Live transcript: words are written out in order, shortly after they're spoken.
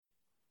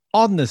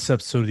On this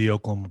episode of the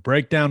Oklahoma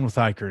Breakdown with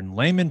Iker and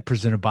Lehman,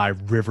 presented by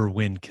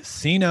Riverwind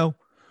Casino,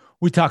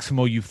 we talk some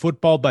OU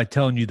football by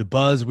telling you the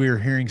buzz we are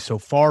hearing so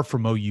far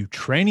from OU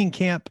training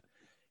camp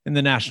and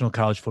the National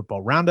College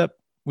Football Roundup.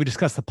 We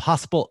discuss the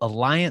possible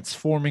alliance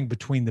forming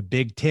between the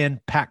Big Ten,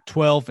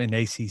 Pac-12, and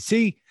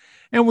ACC,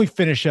 and we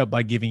finish up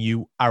by giving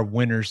you our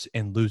winners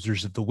and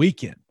losers of the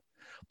weekend.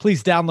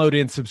 Please download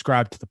and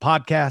subscribe to the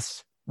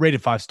podcast, rate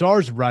it 5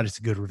 stars, and write us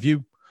a good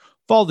review.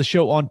 Follow the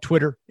show on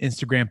Twitter,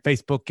 Instagram,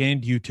 Facebook,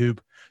 and YouTube.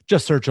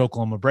 Just search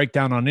Oklahoma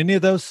Breakdown on any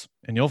of those,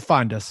 and you'll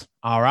find us.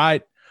 All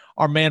right.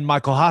 Our man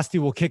Michael Hosty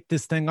will kick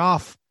this thing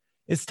off.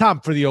 It's time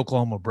for the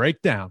Oklahoma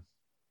Breakdown.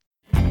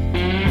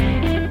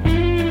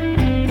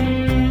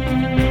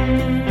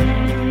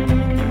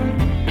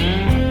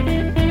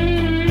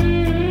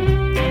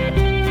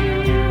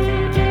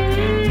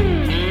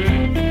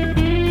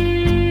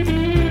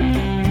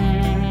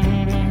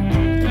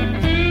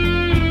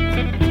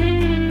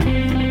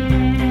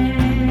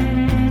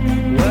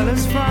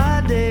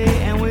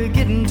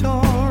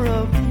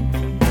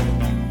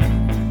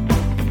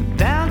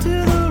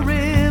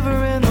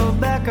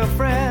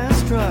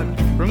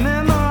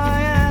 Remember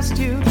I asked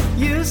you,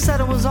 you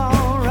said it was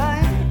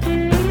alright.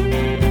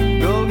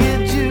 Go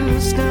get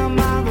juice down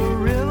by the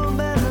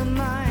riverbed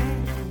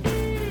tonight.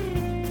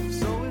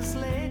 So it's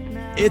late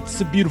now.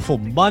 It's a beautiful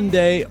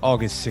Monday,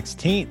 August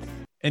 16th,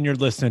 and you're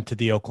listening to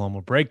the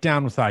Oklahoma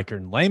Breakdown with Iker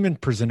and Lehman,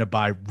 presented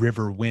by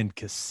Riverwind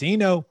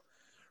Casino.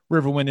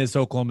 Riverwind is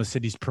Oklahoma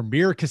City's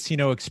premier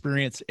casino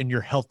experience, and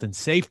your health and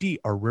safety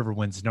are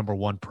Riverwind's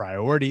 #1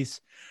 priorities.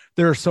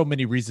 There are so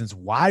many reasons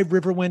why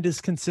Riverwind is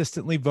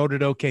consistently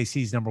voted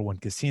OKC's #1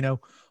 casino,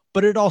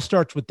 but it all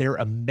starts with their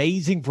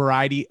amazing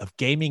variety of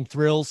gaming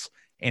thrills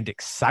and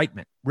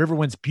excitement.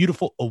 Riverwind's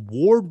beautiful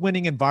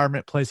award-winning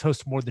environment plays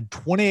host to more than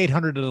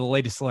 2,800 of the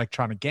latest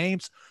electronic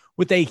games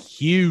with a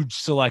huge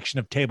selection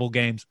of table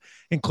games,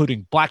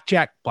 including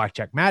blackjack,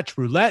 blackjack match,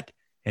 roulette,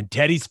 and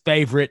Teddy's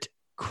favorite,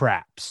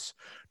 craps.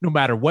 No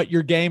matter what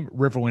your game,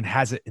 Riverwind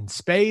has it in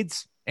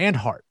spades and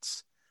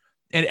hearts.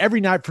 And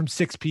every night from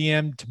 6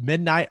 p.m. to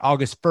midnight,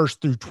 August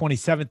 1st through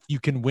 27th, you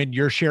can win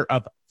your share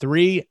of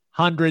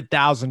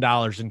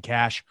 $300,000 in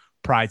cash,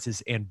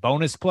 prizes, and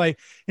bonus play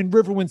in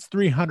Riverwind's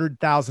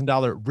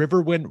 $300,000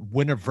 Riverwind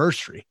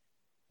Winniversary.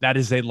 That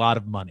is a lot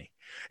of money.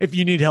 If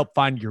you need help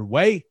find your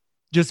way,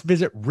 just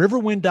visit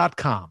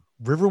riverwind.com.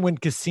 Riverwind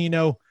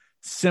Casino,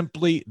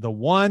 simply the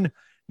one.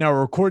 Now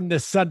we're recording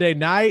this Sunday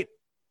night,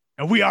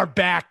 and we are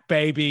back,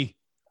 baby.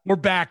 We're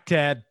back,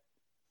 Ted.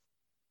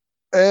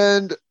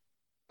 And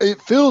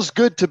it feels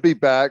good to be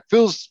back.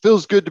 Feels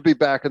good to be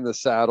back in the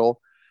saddle.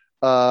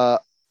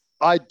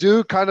 I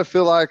do kind of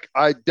feel like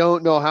I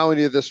don't know how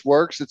any of this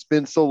works. It's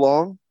been so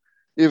long.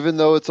 Even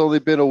though it's only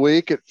been a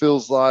week, it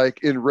feels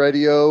like in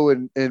radio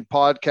and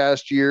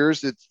podcast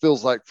years, it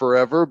feels like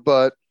forever,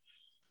 but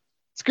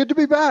it's good to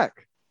be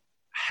back.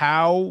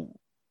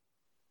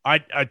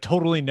 I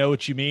totally know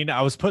what you mean.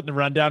 I was putting the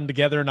rundown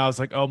together and I was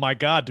like, oh my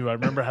God, do I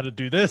remember how to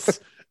do this?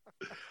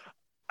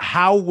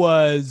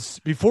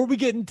 Before we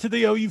get into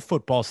the OU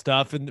football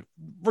stuff, and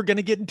we're going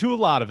to get into a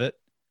lot of it,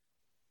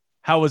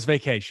 how was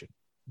vacation?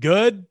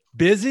 Good?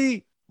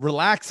 Busy?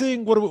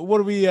 Relaxing? What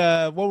were we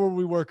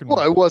working with?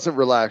 Well, it wasn't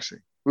relaxing.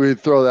 We'd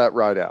throw that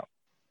right out.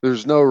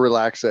 There's no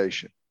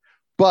relaxation.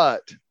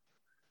 But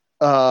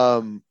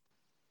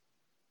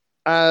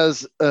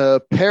as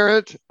a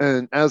parent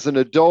and as an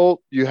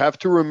adult, you have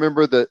to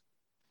remember that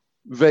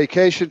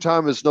vacation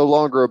time is no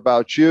longer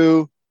about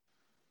you.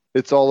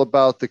 It's all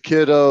about the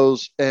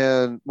kiddos,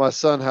 and my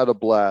son had a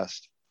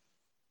blast.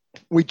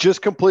 We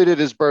just completed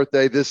his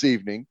birthday this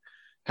evening,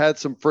 had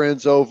some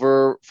friends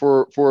over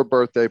for a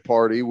birthday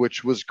party,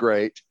 which was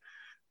great.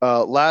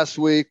 Last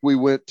week, we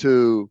went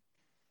to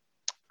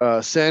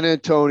San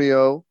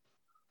Antonio.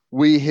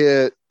 We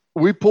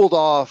pulled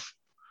off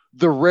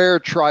the rare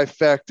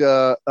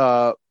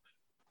trifecta,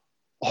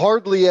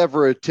 hardly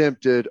ever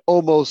attempted,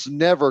 almost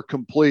never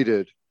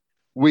completed.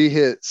 We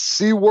hit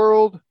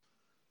SeaWorld,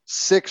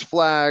 Six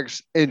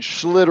Flags, and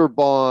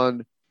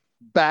Schlitterbahn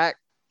back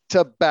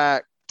to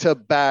back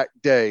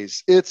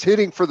days. It's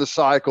hitting for the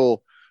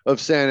cycle of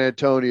San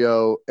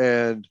Antonio,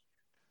 and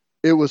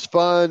it was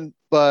fun,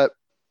 but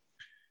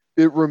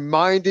it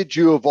reminded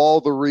you of all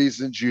the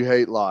reasons you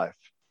hate life.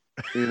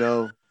 You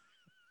know,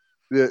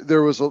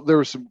 there was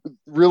some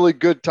really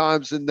good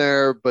times in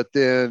there, but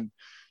then,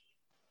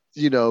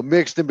 you know,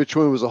 mixed in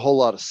between was a whole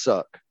lot of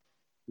suck.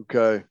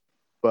 Okay.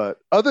 But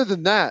other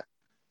than that,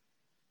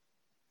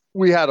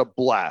 we had a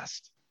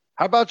blast.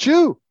 How about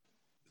you?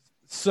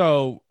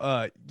 So,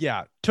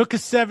 took a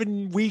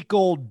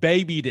 7-week-old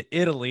baby to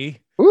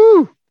Italy.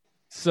 Woo!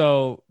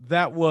 So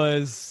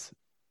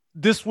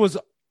this was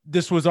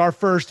our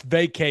first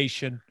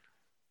vacation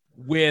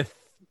with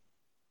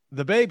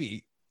the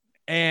baby.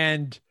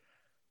 And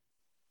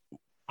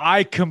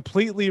I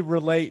completely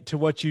relate to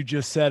what you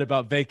just said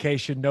about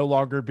vacation no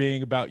longer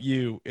being about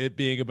you, it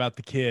being about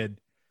the kid.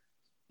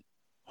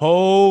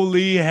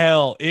 Holy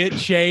hell, it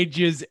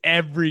changes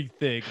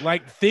everything.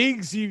 Like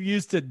things you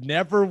used to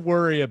never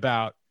worry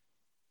about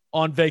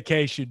on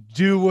vacation.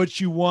 Do what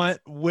you want,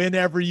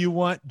 whenever you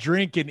want,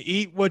 drink and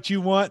eat what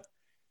you want.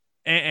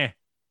 I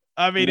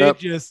mean,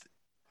 Yep.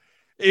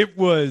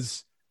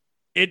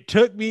 it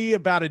took me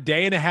about a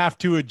day and a half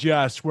to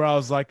adjust, where I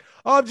was like,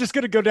 oh, I'm just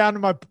going to go down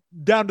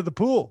to the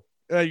pool,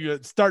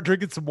 start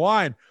drinking some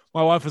wine.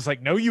 My wife was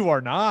like, no, you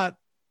are not.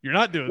 You're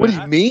not doing What that.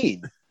 do you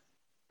mean?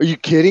 Are you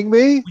kidding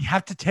me? We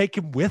have to take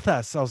him with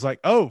us. I was like,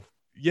 oh,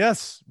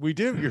 yes, we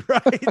do. You're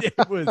right.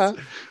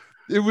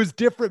 It was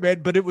different,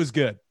 man, but it was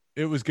good.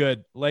 It was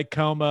good. Lake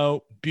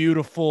Como,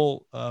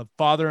 beautiful.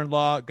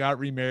 Father-in-law got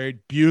remarried,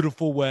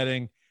 beautiful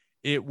wedding.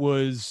 It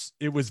was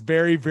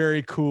very,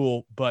 very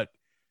cool. But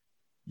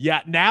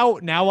yeah,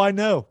 now I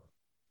know.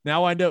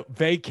 Now I know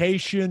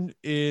vacation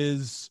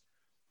is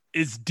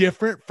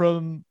different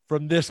from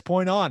this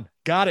point on.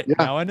 Got it. Yeah.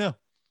 Now I know.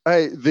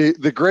 Hey,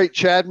 the great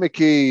Chad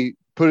McKee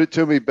put it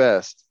to me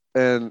best,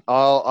 and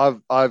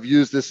I've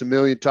used this a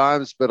million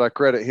times, but I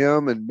credit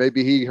him, and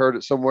maybe he heard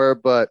it somewhere.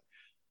 But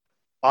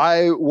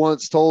I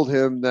once told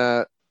him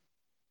that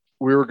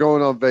we were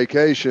going on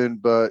vacation,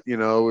 but we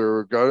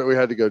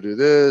had to go do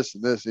this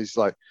and this. And he's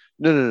like,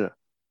 no.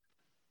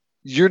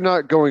 You're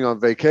not going on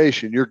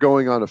vacation. You're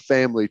going on a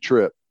family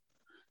trip.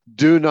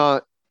 Do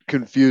not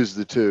confuse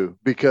the two,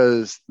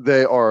 because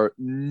they are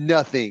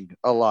nothing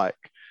alike.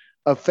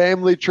 A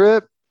family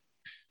trip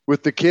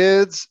with the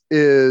kids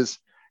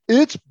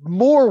it's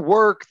more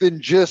work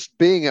than just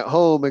being at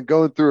home and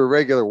going through a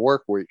regular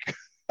work week.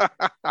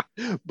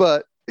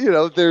 But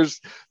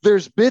there's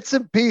bits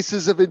and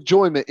pieces of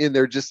enjoyment in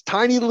there, just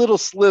tiny little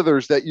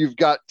slithers that you've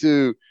got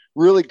to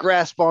really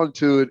grasp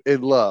onto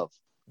and love.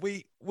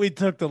 We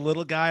took the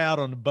little guy out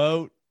on the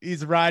boat.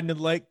 He's riding in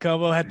Lake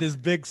Como, had this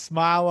big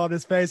smile on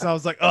his face. I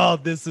was like, oh,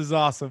 this is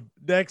awesome.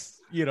 Next,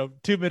 2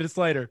 minutes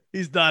later,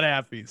 he's not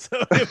happy.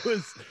 So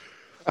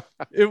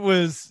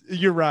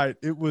you're right.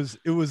 It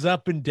was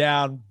up and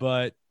down,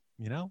 but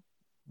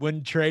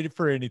wouldn't trade it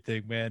for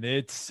anything, man.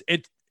 It's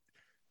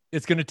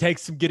going to take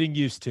some getting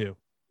used to.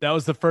 That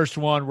was the first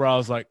one where I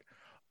was like,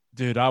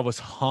 dude, I was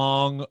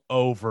hung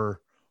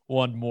over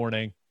one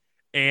morning,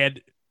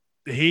 and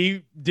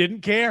he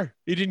didn't care.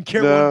 He didn't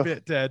care one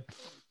bit, Ted.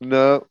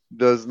 No,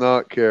 does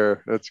not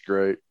care. That's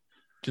great.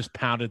 Just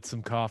pounded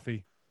some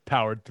coffee,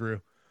 powered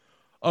through.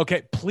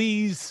 Okay,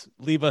 please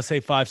leave us a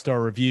 5-star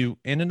review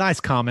and a nice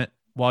comment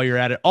while you're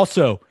at it.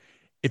 Also,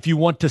 if you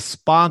want to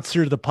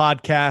sponsor the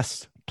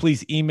podcast,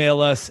 please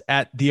email us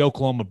at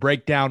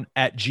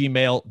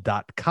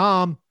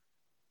theoklahomabreakdown@gmail.com.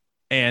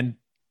 And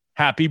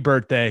happy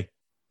birthday,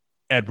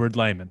 Edward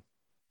Lehman.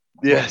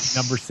 Yes.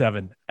 Number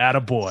 7.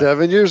 Attaboy.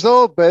 7 years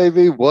old,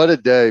 baby. What a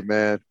day,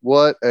 man.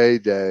 What a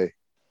day.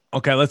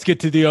 Okay, let's get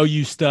to the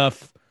OU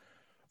stuff.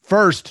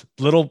 First,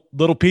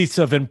 little piece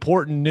of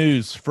important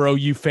news for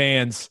OU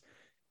fans.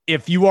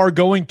 If you are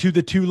going to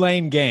the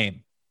Tulane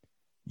game,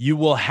 you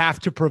will have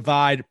to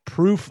provide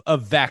proof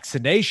of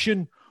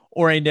vaccination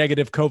or a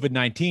negative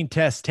COVID-19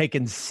 test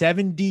taken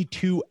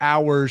 72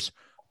 hours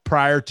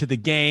prior to the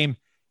game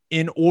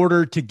in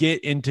order to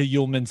get into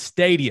Yulman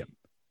Stadium.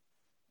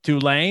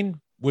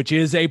 Tulane, which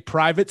is a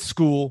private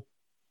school,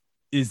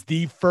 is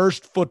the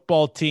first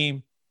football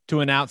team to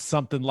announce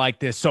something like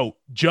this. So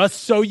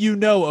just so you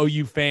know,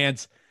 OU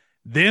fans,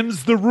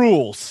 them's the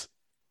rules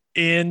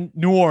in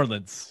New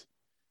Orleans.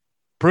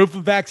 Proof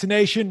of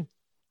vaccination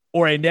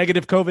or a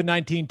negative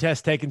COVID-19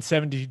 test taken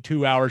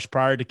 72 hours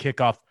prior to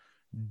kickoff.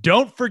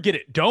 Don't forget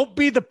it. Don't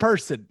be the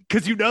person,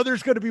 because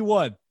there's going to be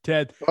one,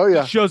 Ted. Oh,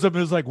 yeah. Shows up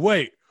and is like,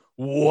 wait,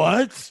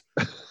 what?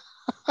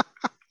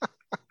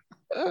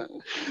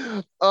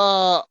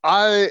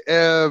 I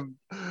am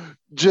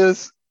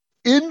just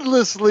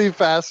endlessly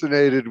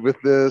fascinated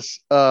with this.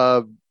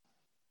 I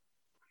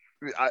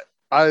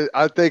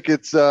think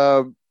it's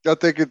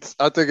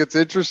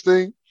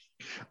interesting.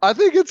 I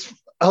think it's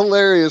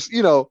hilarious.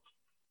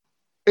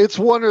 It's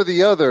one or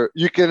the other.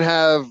 You can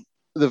have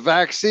the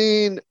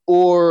vaccine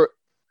or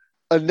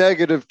a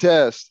negative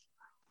test,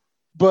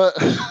 but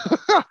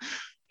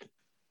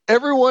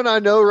everyone I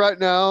know right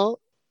now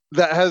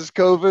that has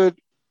COVID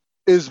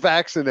is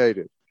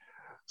vaccinated.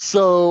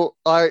 So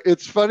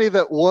it's funny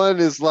that one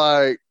is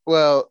like,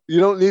 well, you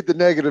don't need the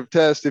negative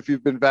test if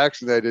you've been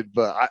vaccinated,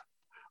 but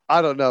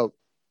I don't know.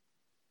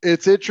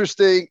 It's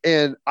interesting.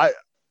 And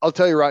I'll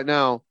tell you right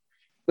now,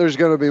 there's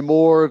going to be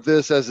more of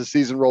this as the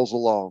season rolls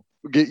along.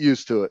 Get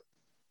used to it.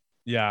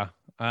 Yeah.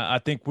 I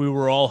think we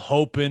were all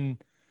hoping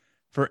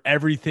for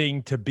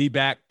everything to be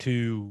back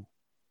to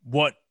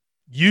what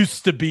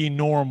used to be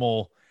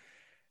normal.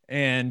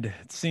 And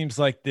it seems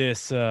like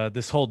this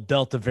whole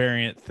Delta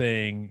variant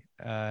thing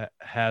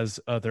has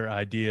other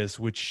ideas,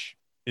 which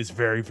is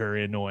very,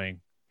 very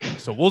annoying.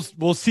 So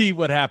we'll see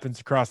what happens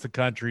across the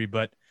country,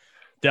 but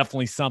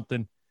definitely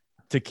something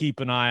to keep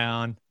an eye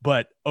on.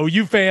 But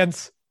OU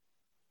fans,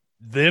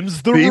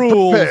 them's the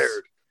rules.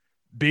 Prepared.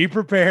 Be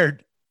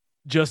prepared.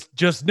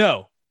 Just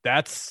know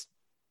that's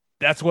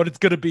what it's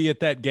going to be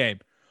at that game.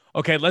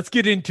 Okay, let's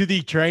get into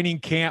the training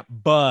camp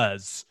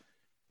buzz.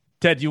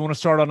 Ted, do you want to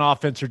start on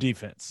offense or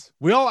defense?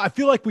 I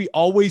feel like we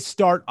always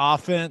start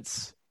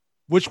offense.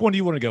 Which one do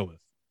you want to go with?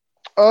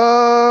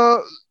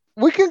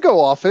 We can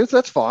go offense.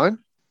 That's fine.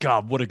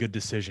 God, what a good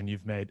decision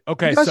you've made. You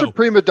Okay, guys are so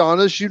prima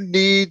donnas. You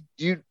need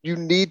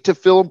to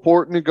feel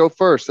important and go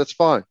first. That's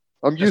fine.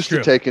 I'm that's used to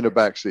true. taking a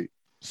back seat.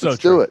 So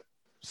Let's do true. it.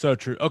 So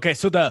true. Okay,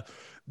 so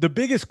the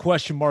biggest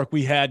question mark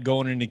we had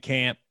going into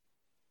camp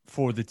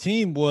for the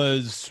team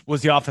was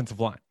the offensive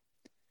line.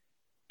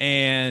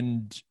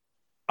 And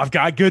I've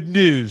got good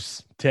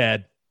news,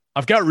 Ted.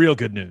 I've got real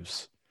good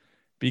news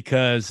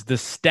because the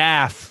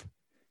staff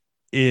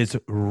is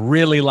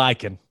really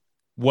liking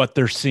what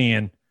they're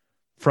seeing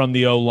from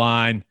the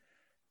O-line,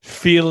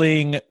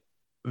 feeling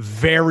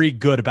very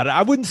good about it.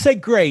 I wouldn't say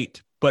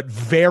great, but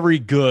very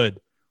good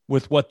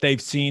with what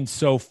they've seen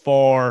so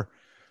far.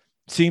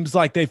 Seems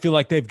like they feel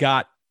like they've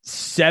got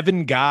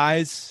 7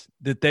 guys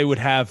that they would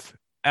have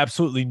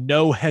absolutely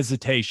no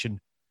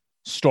hesitation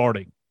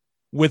starting,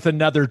 with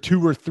another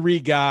 2 or 3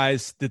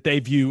 guys that they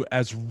view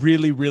as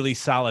really, really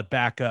solid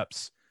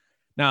backups.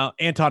 Now,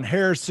 Anton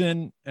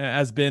Harrison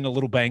has been a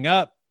little banged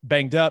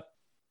up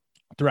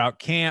throughout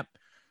camp.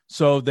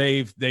 So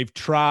they've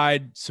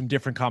tried some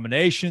different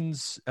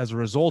combinations as a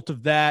result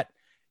of that,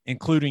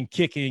 including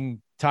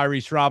kicking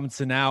Tyrese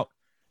Robinson out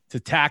to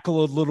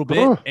tackle a little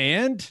bit.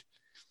 And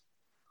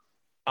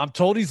I'm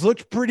told he's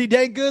looked pretty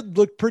dang good,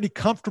 looked pretty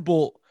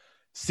comfortable.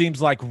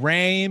 Seems like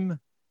Rame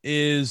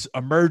is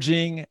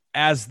emerging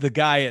as the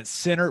guy at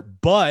center,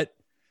 but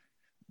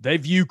they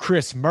view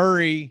Chris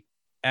Murray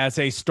as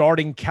a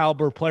starting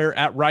caliber player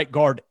at right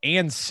guard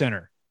and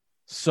center.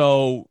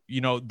 So,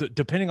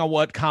 depending on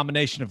what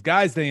combination of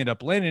guys they end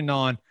up landing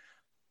on,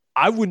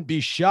 I wouldn't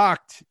be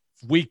shocked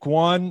week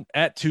 1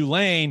 at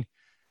Tulane,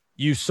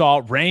 you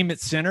saw Rame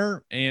at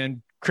center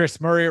and Chris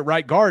Murray at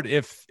right guard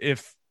if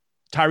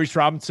Tyrese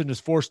Robinson is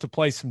forced to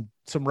play some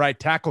right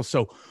tackle.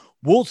 So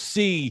we'll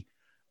see.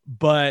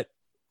 But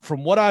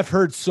from what I've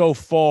heard so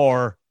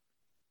far,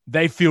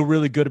 they feel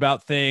really good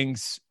about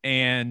things.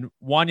 And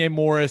Wanya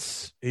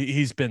Morris,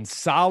 he's been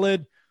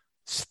solid,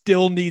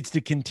 still needs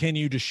to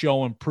continue to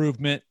show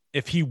improvement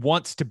if he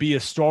wants to be a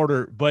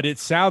starter. But it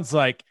sounds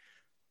like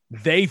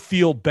they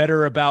feel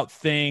better about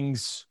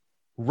things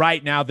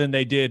right now than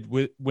they did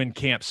when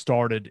camp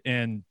started.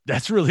 And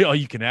that's really all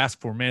you can ask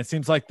for, man. It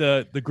seems like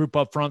the group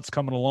up front's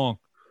coming along.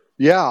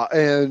 Yeah.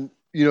 And,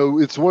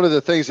 it's one of the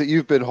things that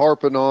you've been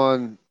harping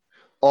on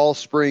all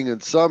spring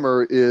and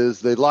summer is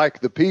they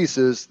like the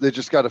pieces. They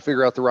just got to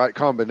figure out the right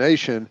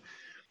combination.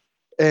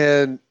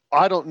 And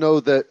I don't know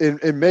that,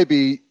 and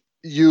maybe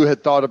you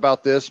had thought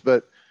about this,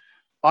 but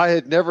I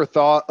had never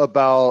thought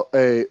about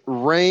a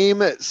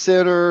Rame at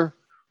center,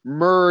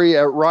 Murray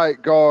at right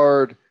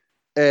guard,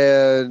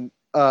 and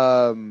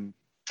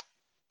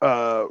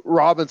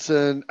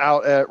Robinson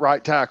out at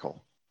right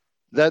tackle.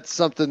 That's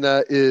something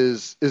that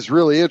is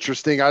really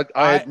interesting. I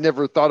had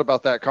never thought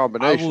about that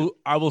combination.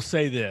 I will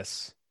say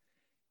this.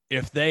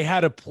 If they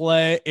had to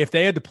play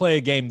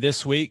a game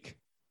this week,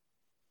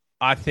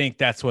 I think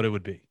that's what it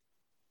would be.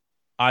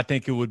 I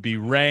think it would be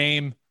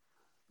Rame,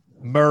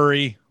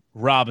 Murray,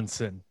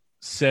 Robinson,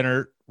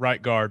 center,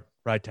 right guard,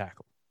 right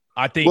tackle.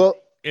 I think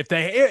if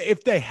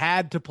they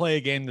had to play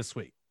a game this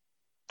week.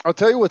 I'll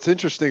tell you what's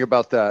interesting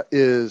about that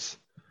is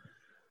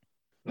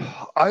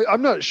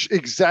I'm not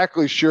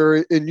exactly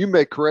sure, and you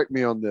may correct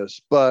me on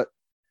this, but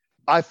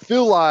I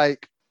feel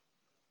like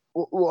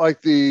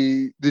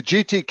the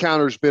GT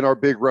counter's been our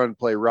big run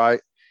play,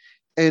 right?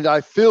 And I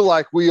feel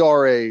like we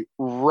are a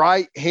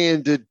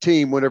right-handed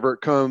team whenever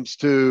it comes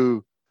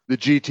to the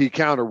GT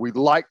counter. We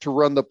like to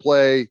run the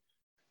play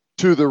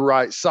to the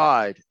right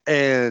side.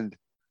 And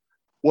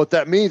what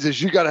that means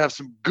is you got to have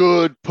some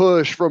good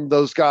push from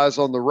those guys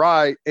on the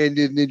right, and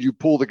then you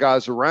pull the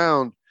guys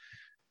around.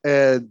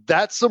 And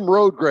that's some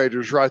road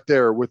graders right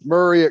there with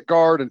Murray at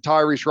guard and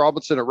Tyrese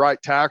Robinson at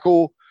right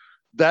tackle.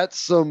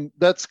 That's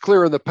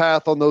clearing the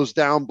path on those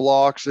down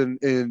blocks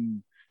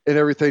and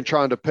everything,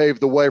 trying to pave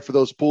the way for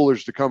those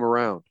pullers to come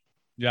around.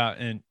 Yeah.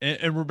 And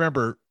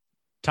remember,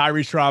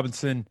 Tyrese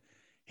Robinson,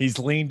 he's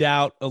leaned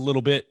out a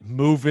little bit,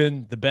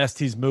 moving the best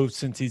he's moved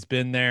since he's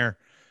been there.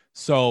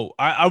 So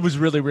I was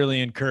really,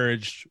 really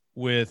encouraged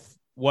with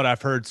what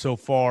I've heard so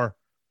far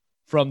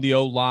from the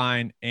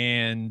O-line.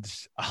 And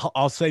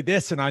I'll say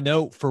this, and I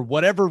know for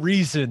whatever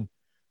reason,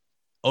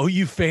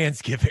 OU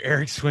fans give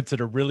Eric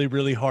Swinton a really,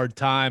 really hard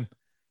time.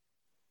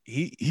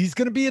 He's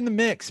going to be in the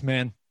mix,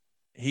 man.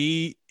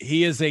 He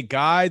is a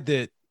guy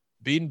that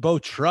Beaton Bowe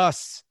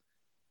trusts,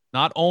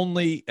 not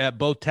only at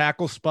both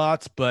tackle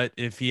spots, but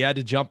if he had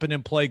to jump in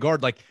and play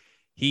guard, like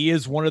he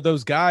is one of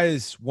those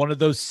guys, one of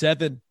those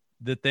 7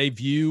 that they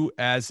view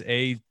as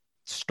a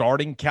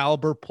starting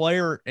caliber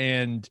player.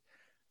 And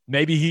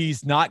maybe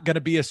he's not going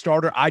to be a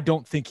starter. I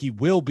don't think he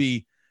will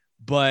be,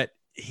 but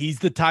he's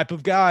the type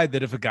of guy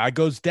that if a guy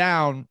goes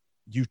down,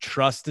 you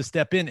trust to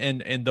step in.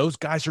 And those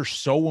guys are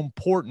so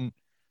important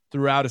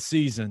throughout a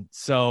season.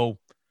 So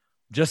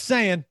just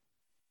saying,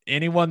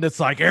 anyone that's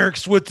like Eric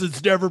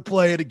Switson's never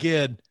playing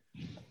again,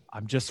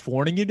 I'm just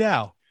warning you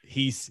now.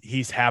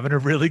 He's having a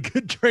really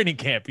good training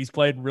camp. He's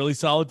playing really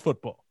solid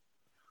football.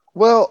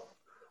 Well,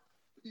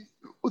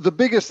 the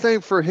biggest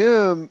thing for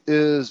him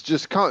is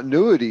just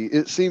continuity.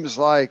 It seems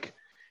like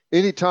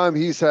anytime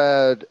he's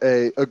had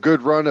a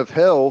good run of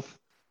health,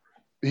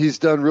 he's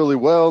done really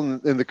well,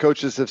 and the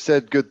coaches have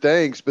said good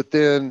things, but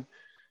then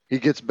he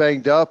gets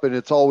banged up, and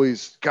it's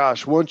always,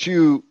 gosh, once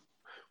you're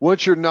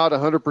not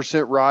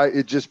 100% right,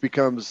 it just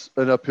becomes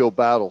an uphill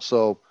battle.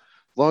 So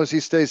as long as he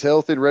stays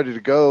healthy and ready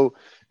to go,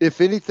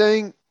 if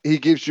anything, he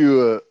gives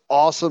you an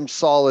awesome,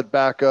 solid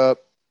backup,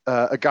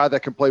 a guy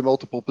that can play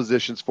multiple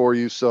positions for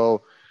you.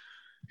 So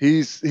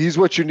he's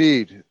what you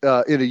need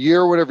in a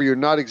year, whenever you're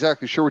not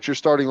exactly sure what your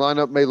starting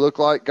lineup may look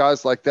like.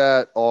 Guys like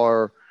that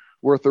are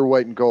worth their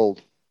weight in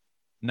gold.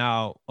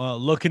 Now,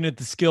 looking at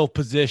the skill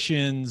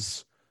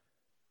positions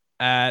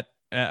at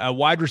a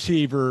wide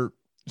receiver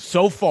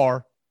so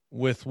far,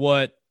 with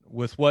what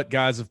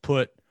guys have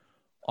put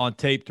on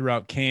tape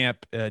throughout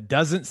camp,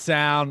 doesn't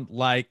sound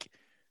like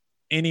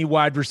any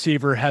wide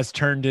receiver has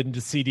turned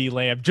into CD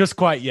Lamb just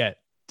quite yet,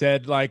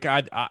 Ted. Like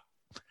I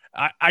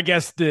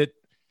guess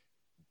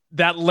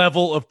that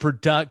level of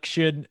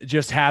production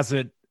just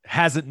hasn't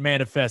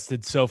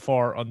manifested so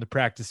far on the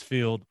practice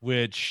field,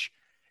 which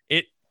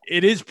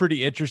it is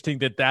pretty interesting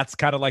that that's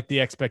kind of like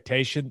the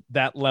expectation,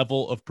 that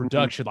level of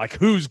production, like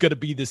who's going to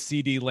be the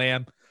CD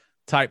Lamb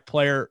type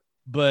player.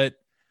 But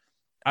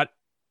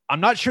I'm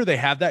not sure they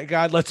have that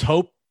guy. Let's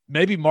hope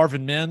maybe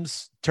Marvin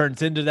Mims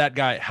turns into that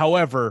guy.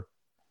 However,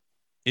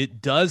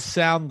 it does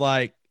sound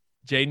like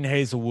Jaden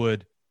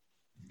Hazelwood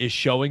is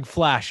showing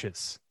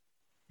flashes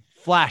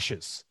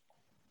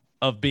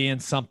of being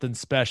something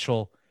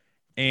special,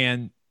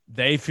 and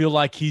they feel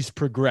like he's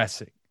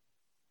progressing.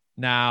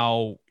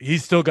 Now,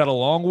 he's still got a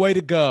long way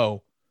to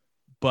go,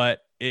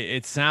 but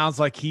it sounds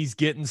like he's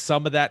getting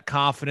some of that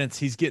confidence.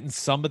 He's getting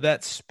some of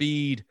that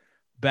speed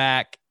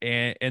back,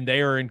 and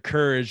they are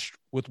encouraged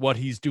with what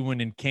he's doing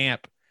in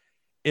camp.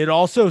 It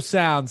also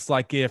sounds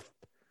like if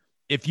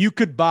you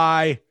could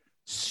buy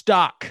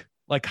stock,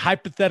 like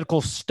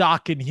hypothetical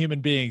stock in human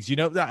beings,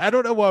 I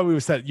don't know why we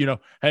said,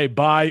 hey,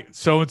 buy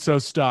so-and-so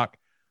stock.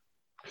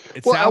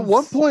 At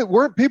one point,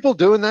 weren't people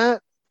doing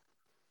that?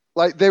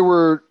 Like they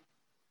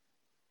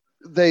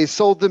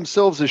sold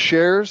themselves as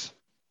shares.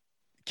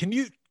 Can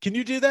you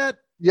do that?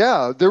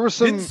 Yeah, there was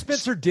some. Didn't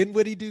Spencer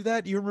Dinwiddie do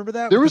that? Do you remember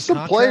that? There were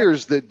some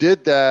players that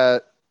did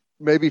that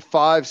maybe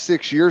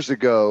 5-6 years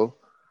ago,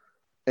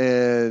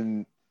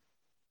 and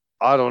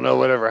I don't know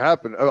whatever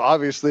happened.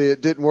 Obviously,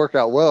 it didn't work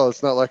out well.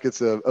 It's not like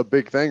it's a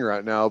big thing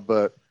right now,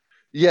 but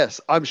yes,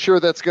 I'm sure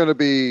that's going to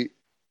be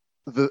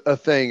a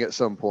thing at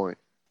some point.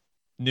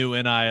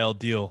 New NIL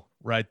deal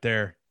right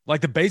there,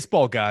 like the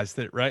baseball guys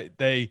that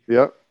they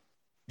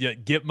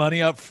get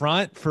money up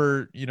front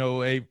for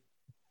a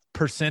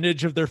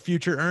percentage of their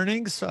future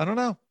earnings. I don't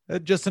know,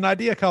 just an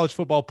idea, college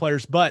football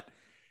players, but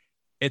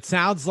it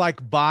sounds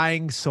like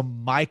buying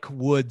some Mike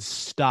Woods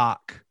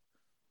stock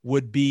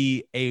would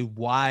be a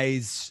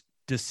wise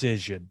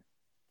decision.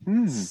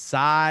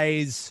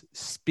 Size,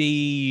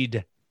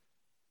 speed,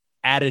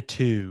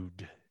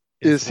 attitude.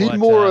 Is he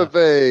more of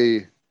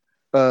a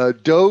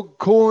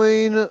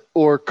Dogecoin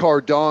or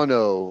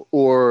Cardano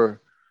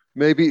or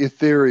maybe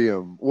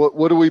Ethereum?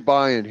 What are we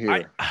buying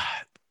here?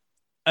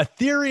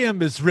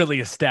 Ethereum is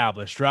really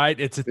established, right?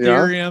 It's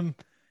Ethereum,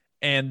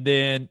 and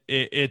then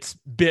it's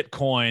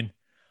Bitcoin.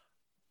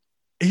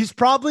 He's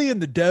probably in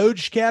the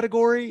Doge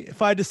category,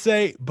 if I had to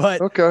say, but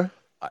okay.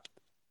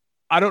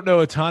 I don't know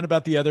a ton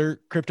about the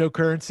other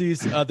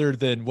cryptocurrencies other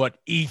than what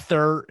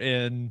Ether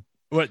and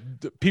what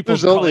people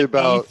call it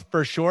about ETH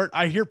for short.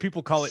 I hear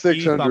people call it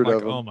ETH. I'm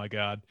like, oh my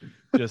God.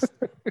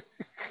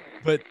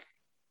 But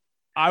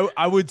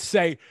I would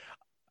say,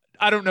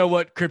 I don't know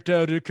what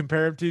crypto to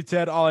compare him to,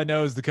 Ted. All I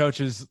know is the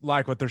coaches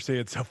like what they're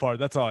seeing so far.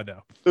 That's all I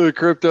know. The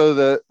crypto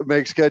that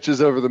makes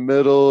catches over the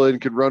middle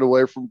and can run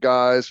away from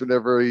guys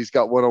whenever he's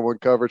got one-on-one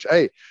coverage.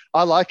 Hey,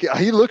 I like it.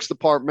 He looks the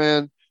part,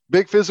 man.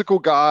 Big physical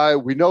guy.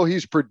 We know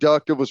he's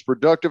productive, was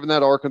productive in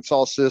that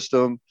Arkansas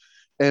system,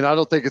 and I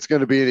don't think it's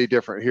going to be any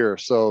different here.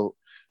 So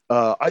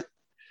I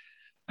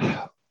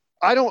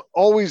don't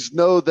always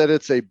know that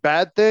it's a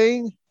bad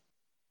thing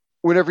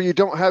whenever you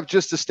don't have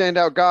just a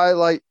standout guy.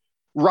 Like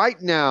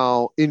right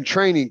now in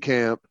training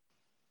camp,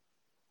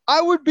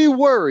 I would be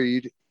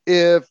worried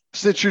if,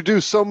 since you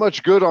do so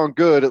much good on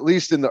good, at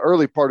least in the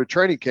early part of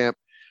training camp,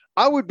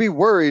 I would be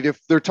worried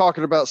if they're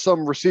talking about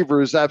some receiver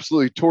who's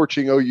absolutely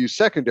torching OU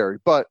secondary.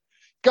 But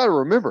got to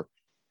remember,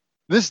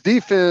 this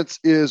defense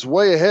is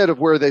way ahead of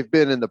where they've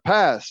been in the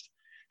past.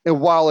 And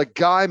while a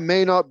guy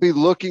may not be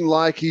looking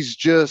like he's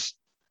just,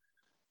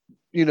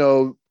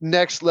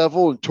 next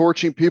level and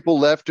torching people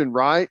left and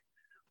right,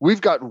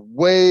 we've gotten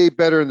way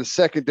better in the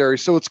secondary.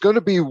 So it's going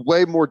to be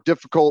way more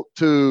difficult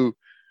to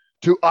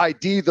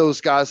ID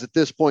those guys at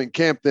this point in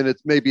camp than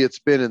it's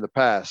been in the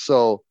past.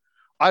 So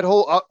I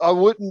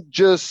wouldn't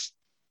just,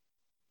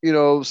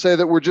 say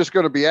that we're just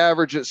going to be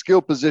average at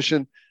skill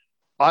position.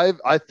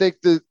 I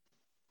think that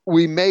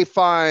we may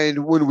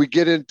find when we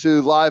get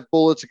into live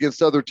bullets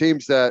against other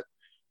teams that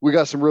we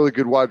got some really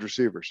good wide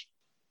receivers.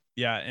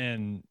 Yeah.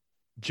 And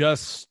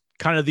just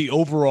kind of the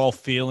overall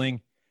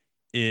feeling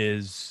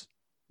is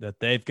that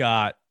they've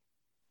got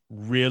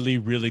really,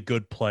 really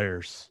good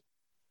players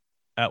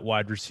at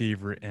wide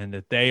receiver and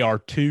that they are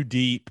too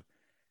deep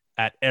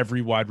at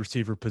every wide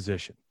receiver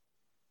position.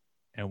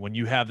 And when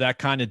you have that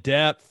kind of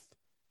depth,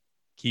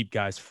 keep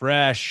guys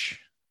fresh,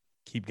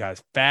 keep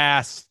guys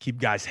fast, keep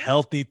guys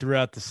healthy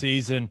throughout the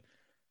season.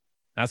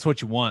 That's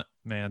what you want,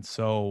 man.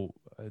 So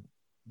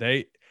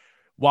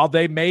while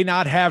they may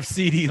not have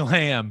CeeDee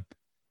Lamb,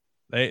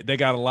 they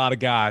got a lot of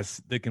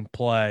guys that can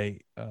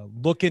play.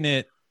 Looking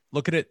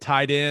at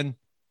tight end,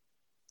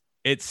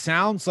 it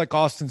sounds like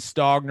Austin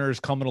Stogner is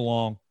coming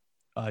along,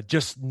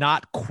 just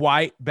not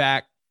quite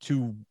back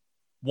to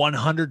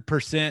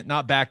 100%,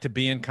 not back to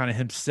being kind of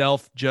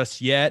himself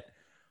just yet.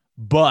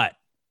 But,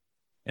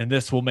 and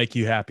this will make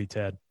you happy,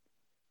 Ted,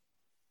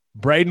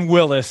 Braden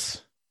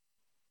Willis,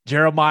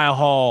 Jeremiah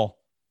Hall,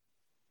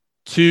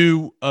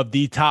 two of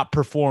the top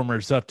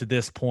performers up to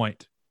this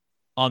point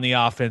on the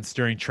offense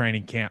during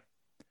training camp,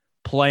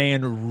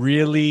 playing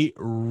really,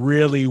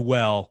 really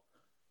well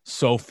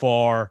so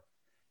far.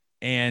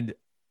 And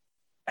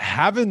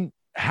having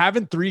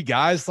three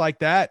guys like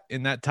that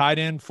in that tight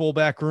end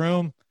fullback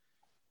room,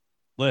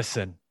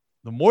 listen,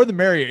 the more the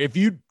merrier. If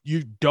you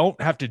don't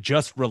have to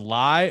just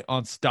rely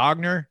on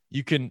Stogner,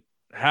 you can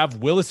have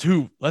Willis,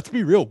 who, let's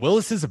be real,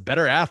 Willis is a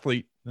better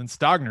athlete than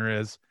Stogner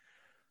is.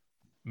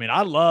 I mean,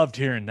 I loved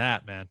hearing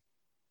that, man.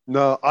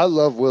 No, I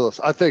love Willis.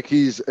 I think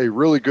he's a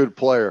really good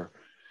player.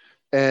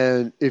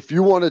 And if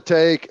you want to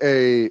take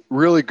a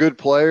really good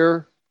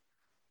player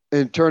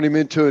and turn him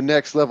into a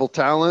next level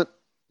talent,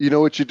 you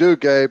know what you do,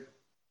 Gabe?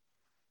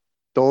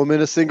 Throw him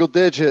in a single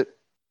digit,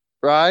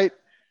 right?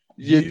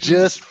 You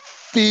just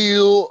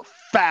feel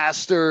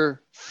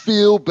faster,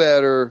 feel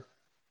better.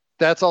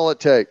 That's all it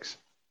takes.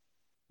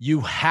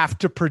 You have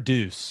to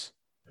produce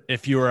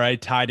if you are a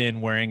tight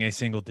end wearing a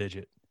single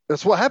digit.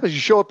 That's what happens. You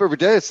show up every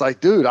day. It's like,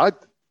 dude, I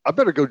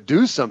better go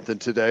do something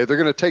today. They're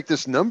going to take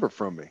this number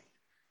from me.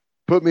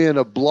 Put me in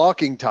a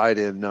blocking tight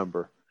end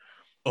number.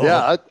 Oh.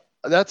 Yeah,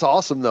 that's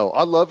awesome, though.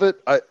 I love it.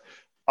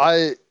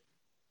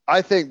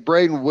 I think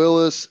Braden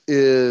Willis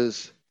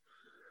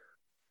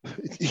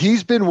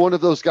he's been one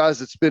of those guys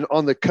that's been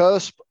on the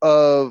cusp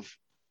of,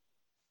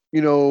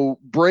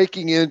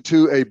 breaking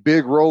into a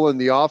big role in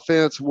the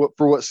offense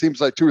for what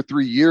seems like 2 or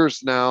 3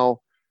 years now.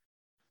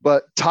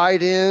 But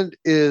tight end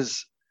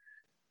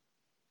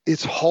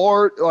it's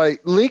hard.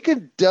 Like,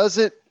 Lincoln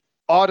doesn't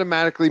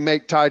automatically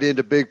make tight end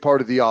a big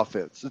part of the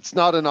offense. It's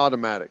not an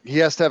automatic. He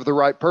has to have the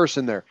right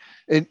person there.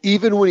 And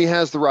even when he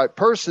has the right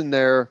person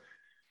there,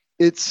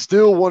 it's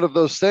still one of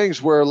those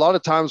things where a lot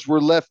of times we're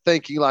left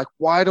thinking, like,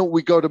 why don't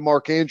we go to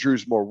Mark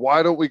Andrews more?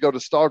 Why don't we go to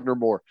Stogner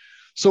more?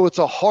 So it's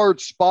a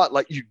hard spot.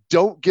 Like, you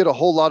don't get a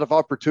whole lot of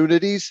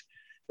opportunities.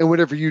 And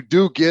whenever you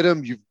do get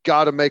them, you've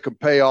got to make them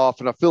pay off.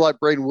 And I feel like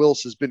Braden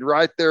Willis has been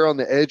right there on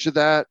the edge of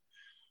that.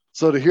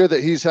 So to hear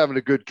that he's having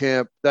a good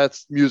camp,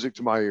 that's music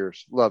to my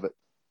ears. Love it.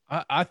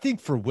 I think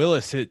for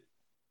Willis, it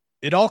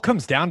all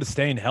comes down to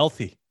staying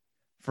healthy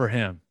for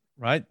him,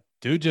 right?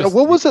 Dude, now,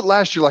 what was it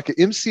last year? Like an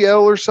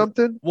MCL or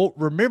something? Well,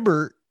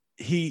 remember,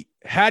 he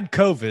had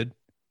COVID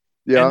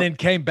and then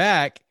came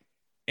back,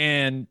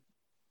 and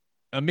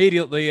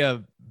immediately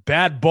a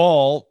bad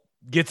ball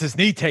gets his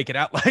knee taken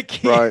out. Like,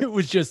 right. It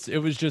was just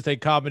a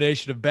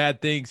combination of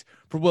bad things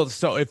for Willis.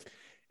 So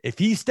if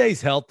he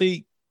stays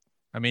healthy,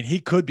 I mean,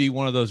 he could be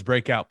one of those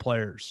breakout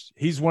players.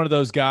 He's one of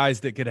those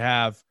guys that could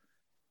have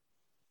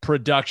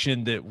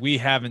production that we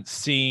haven't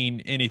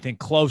seen anything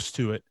close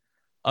to it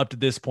up to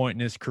this point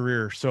in his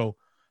career. So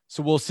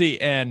we'll see.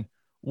 And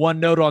one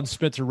note on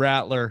Spencer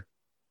Rattler,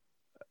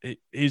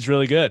 he's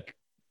really good.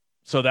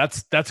 So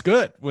that's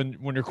good. When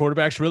your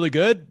quarterback's really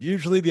good,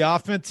 usually the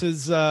offense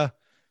is going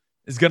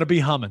to be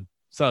humming.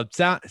 So it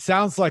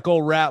sounds like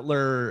old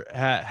Rattler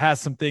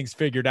has some things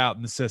figured out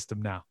in the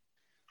system now.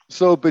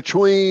 So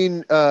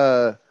between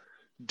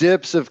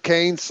dips of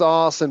cane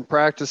sauce and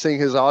practicing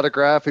his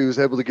autograph, he was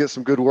able to get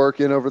some good work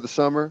in over the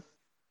summer.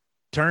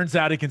 Turns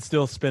out he can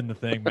still spin the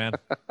thing, man.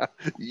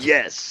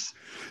 Yes.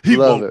 He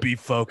won't be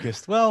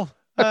focused. Well,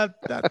 I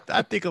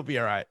think he'll be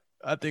all right.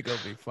 I think he'll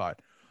be fine.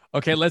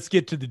 Okay, let's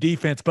get to the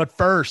defense. But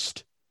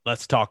first,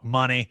 let's talk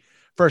money.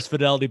 First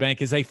Fidelity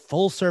Bank is a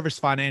full-service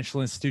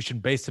financial institution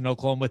based in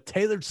Oklahoma with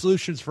tailored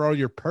solutions for all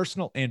your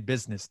personal and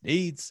business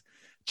needs.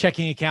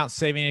 Checking accounts,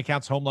 saving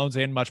accounts, home loans,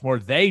 and much more.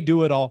 They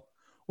do it all.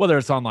 Whether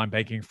it's online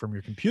banking from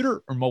your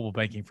computer or mobile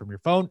banking from your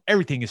phone,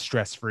 everything is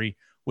stress-free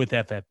with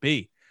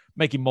FFB.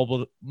 Making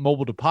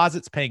mobile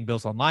deposits, paying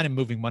bills online, and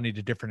moving money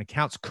to different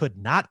accounts could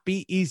not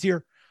be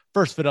easier.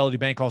 First Fidelity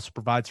Bank also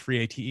provides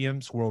free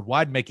ATMs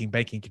worldwide, making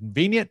banking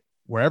convenient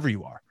wherever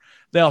you are.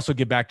 They also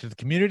give back to the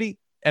community.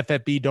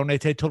 FFB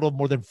donates a total of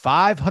more than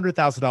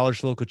 $500,000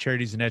 to local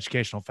charities and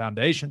educational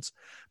foundations.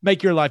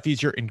 Make your life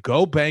easier and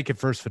go bank at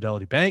First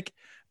Fidelity Bank.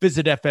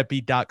 Visit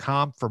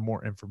ffb.com for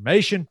more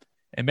information,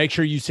 and make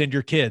sure you send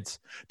your kids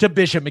to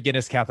Bishop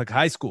McGinnis Catholic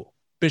High School.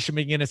 Bishop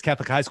McGinnis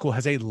Catholic High School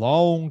has a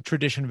long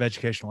tradition of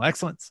educational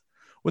excellence.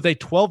 With a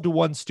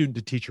 12-to-1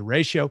 student-to-teacher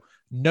ratio,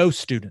 no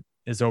student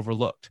is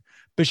overlooked.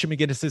 Bishop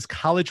McGinnis's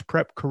college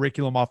prep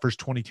curriculum offers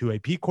 22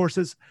 AP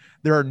courses.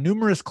 There are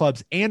numerous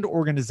clubs and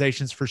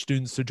organizations for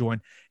students to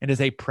join. And as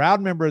a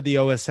proud member of the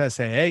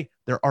OSSAA,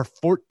 there are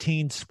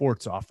 14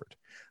 sports offered.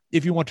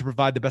 If you want to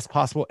provide the best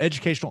possible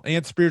educational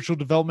and spiritual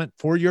development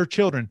for your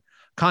children,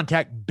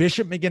 contact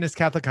Bishop McGinnis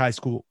Catholic High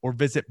School or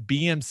visit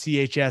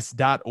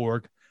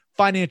bmchs.org.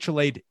 Financial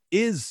aid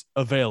is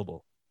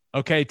available.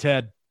 Okay,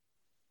 Ted,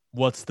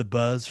 what's the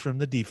buzz from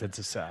the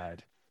defensive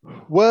side?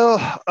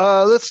 Well,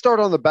 let's start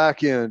on the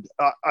back end.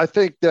 I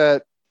think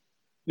that,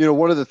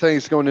 one of the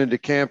things going into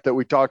camp that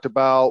we talked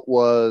about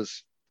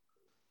was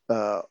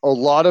a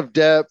lot of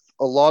depth,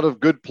 a lot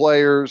of good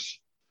players,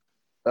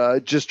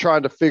 just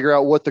trying to figure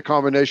out what the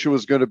combination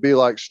was going to be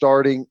like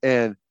starting.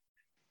 And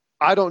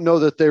I don't know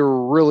that they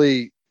were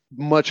really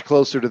much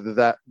closer to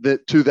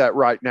that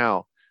right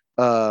now.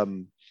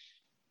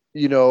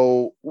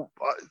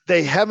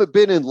 They haven't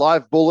been in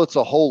live bullets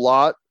a whole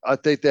lot. I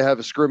think they have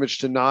a scrimmage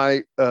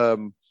tonight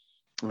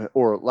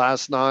or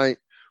last night,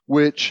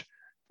 which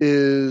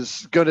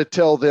is going to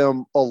tell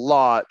them a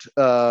lot.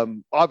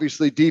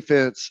 Obviously,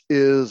 defense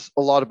is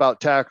a lot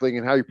about tackling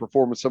and how you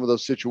perform in some of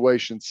those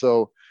situations.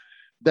 So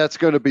that's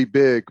going to be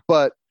big.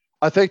 But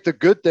I think the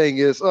good thing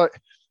is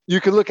you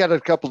can look at it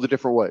a couple of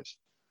different ways.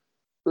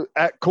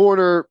 At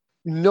corner,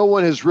 no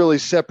one has really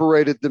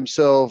separated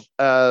themselves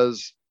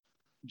as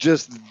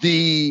just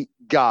the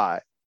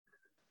guy.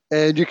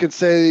 And you can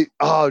say,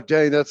 oh,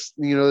 dang, that's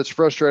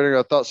frustrating.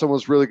 I thought someone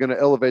was really going to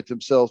elevate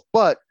themselves.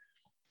 But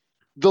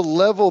the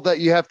level that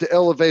you have to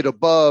elevate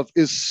above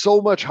is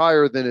so much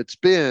higher than it's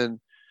been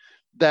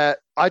that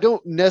I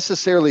don't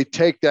necessarily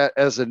take that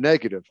as a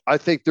negative. I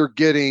think they're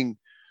getting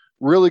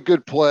really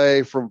good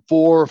play from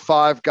 4 or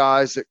 5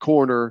 guys at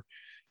corner,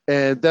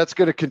 and that's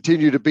going to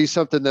continue to be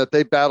something that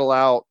they battle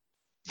out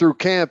through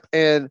camp.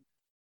 And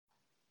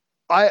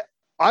I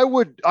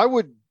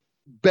would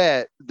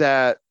bet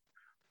that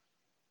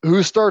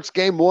who starts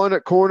game 1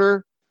 at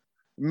corner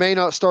may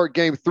not start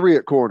game 3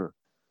 at corner.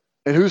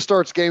 And who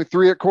starts game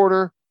 3 at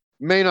corner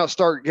may not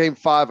start game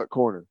 5 at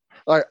corner.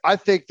 I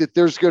think that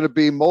there's going to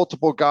be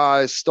multiple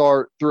guys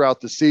start throughout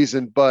the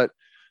season, but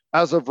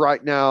as of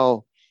right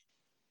now,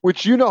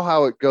 which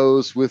how it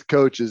goes with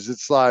coaches,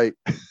 it's like,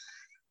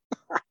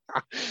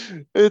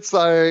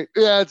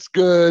 yeah, it's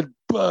good,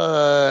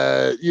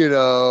 but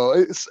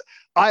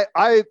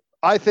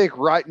I think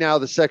right now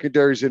the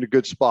secondary is in a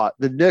good spot.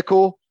 The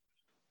nickel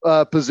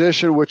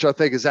position, which I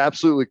think is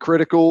absolutely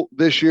critical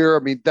this year. I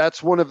mean,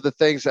 that's one of the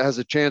things that has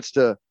a chance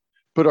to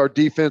put our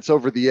defense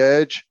over the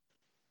edge.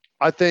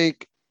 I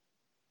think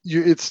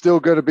it's still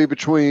going to be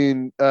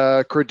between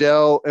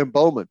Cradell and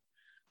Bowman,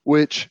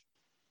 which,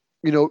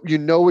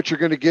 what you're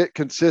going to get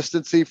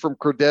consistency from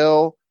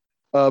Cradell,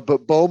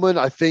 but Bowman,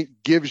 I think,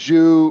 gives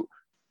you,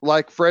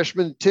 like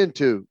freshmen tend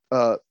to,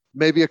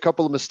 maybe a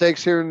couple of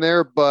mistakes here and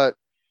there, but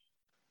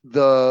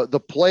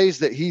the plays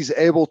that he's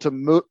able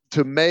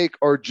to make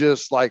are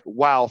just like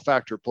wow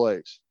factor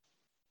plays.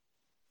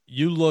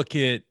 You look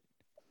at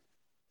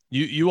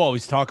you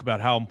always talk about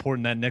how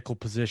important that nickel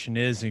position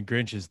is in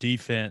Grinch's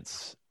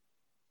defense.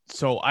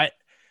 So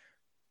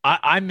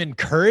I'm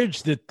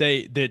encouraged that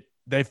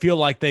they feel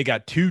like they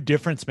got 2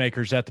 difference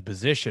makers at the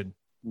position,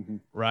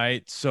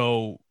 right?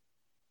 So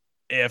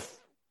if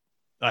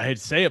I hate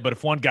to say it, but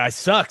if one guy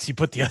sucks, you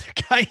put the other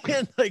guy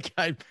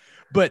in.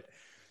 But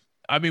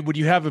I mean, when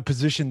you have a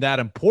position that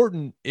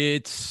important,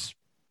 it's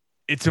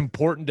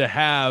important to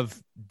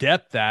have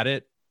depth at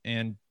it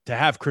and to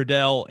have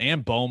Cradell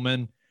and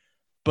Bowman.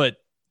 But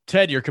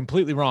Ted, you're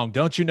completely wrong.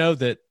 Don't you know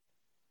that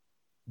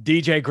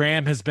DJ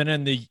Graham has been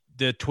in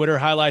the Twitter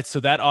highlights, so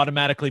that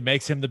automatically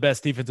makes him the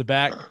best defensive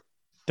back?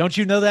 Don't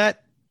you know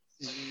that?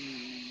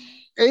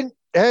 And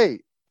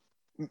hey,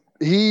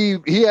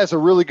 he has a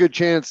really good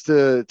chance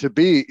to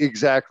be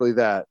exactly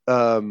that.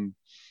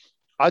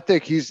 I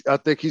think he's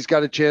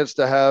got a chance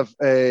to have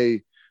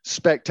a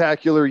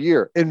spectacular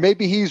year. And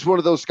maybe he's one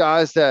of those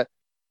guys that,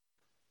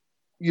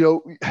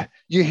 you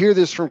hear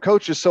this from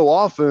coaches so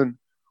often,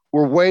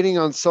 we're waiting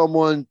on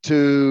someone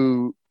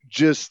to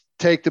just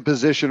take the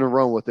position and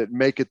run with it and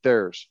make it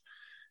theirs.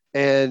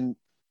 And,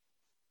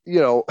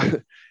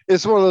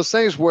 it's one of those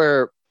things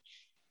where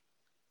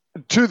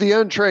to the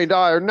untrained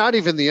eye, or not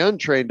even the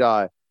untrained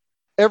eye,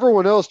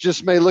 everyone else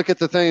just may look at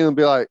the thing and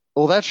be like,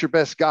 well, that's your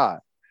best guy.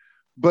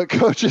 But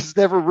coaches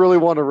never really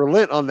want to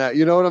relent on that.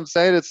 You know what I'm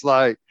saying? It's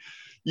like,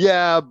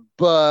 yeah,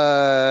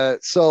 but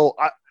so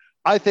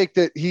I think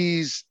that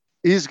he's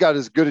got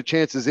as good a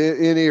chance as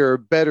any or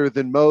better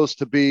than most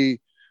to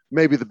be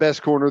maybe the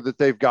best corner that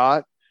they've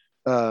got.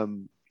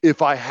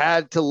 If I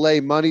had to lay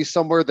money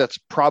somewhere, that's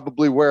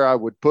probably where I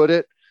would put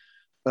it.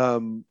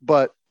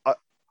 But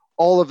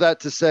all of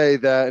that to say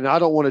that, and I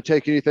don't want to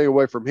take anything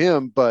away from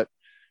him, but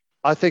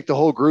I think the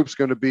whole group's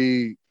going to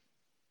be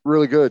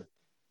really good.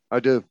 I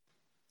do.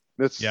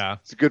 It's a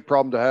good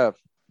problem to have.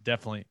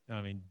 Definitely.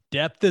 I mean,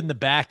 depth in the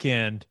back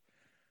end,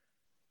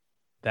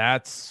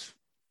 that's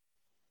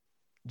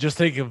just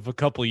think of a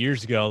couple of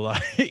years ago.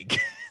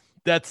 Like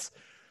that's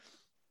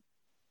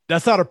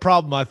not a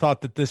problem I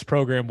thought that this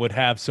program would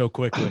have so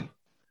quickly.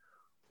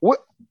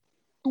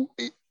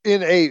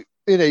 in a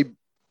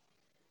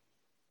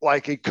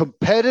like a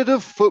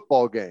competitive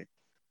football game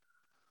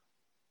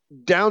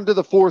down to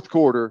the fourth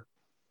quarter,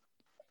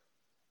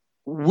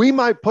 we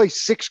might play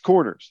 6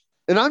 corners.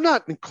 And I'm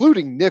not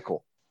including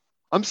nickel.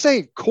 I'm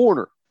saying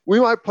corner. We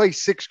might play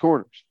 6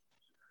 corners.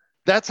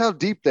 That's how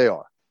deep they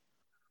are.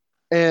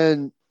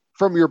 And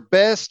from your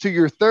best to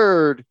your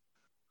third,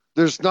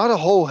 there's not a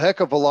whole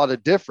heck of a lot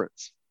of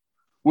difference,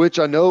 which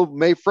I know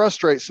may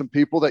frustrate some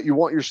people that you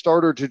want your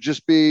starter to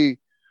just be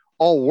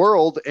all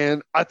world.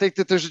 And I think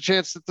that there's a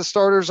chance that the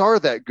starters are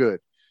that good.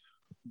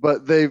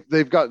 But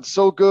they've gotten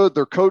so good.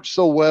 They're coached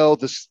so well.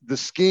 The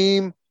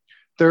scheme,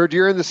 third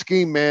year in the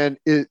scheme, man,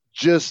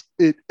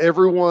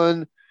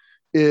 everyone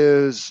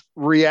is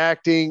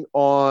reacting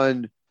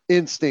on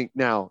instinct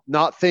now,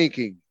 not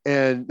thinking.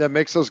 And that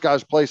makes those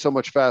guys play so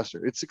much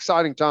faster. It's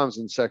exciting times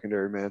in the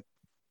secondary, man.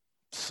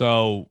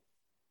 So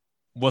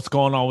what's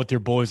going on with your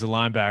boys, the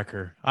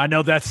linebacker? I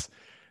know that's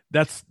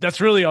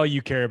really all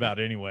you care about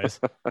anyways.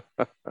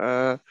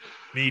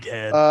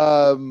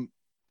 Meathead.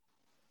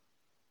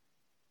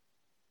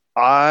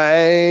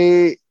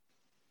 I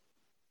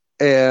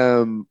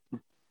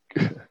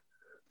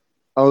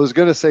was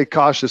going to say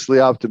cautiously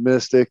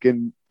optimistic,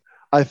 and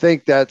I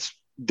think that's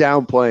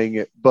downplaying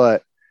it,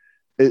 but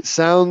it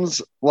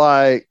sounds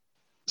like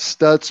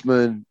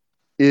Stutzman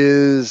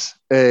is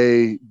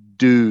a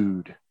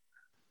dude,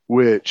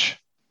 which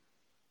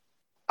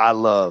I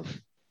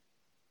love.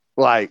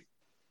 Like,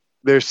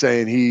 they're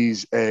saying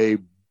he's a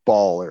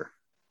baller.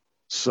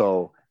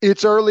 So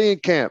it's early in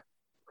camp.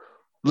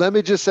 Let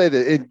me just say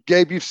that, and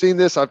Gabe, you've seen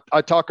this.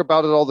 I talk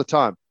about it all the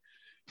time.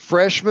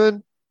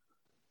 Freshmen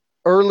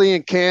early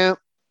in camp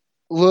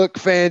look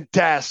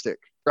fantastic,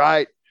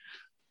 right?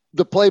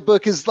 The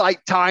playbook is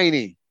like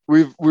tiny.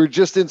 We're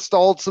just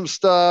installed some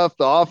stuff.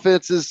 The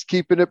offense is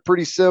keeping it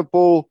pretty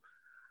simple,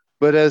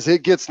 but as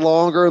it gets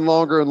longer and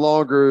longer and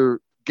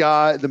longer,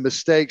 the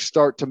mistakes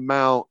start to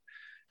mount.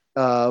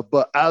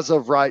 But as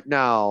of right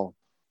now,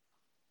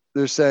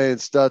 they're saying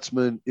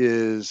Stutzman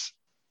is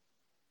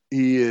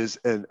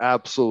an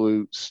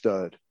absolute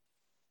stud,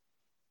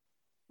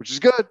 which is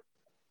good.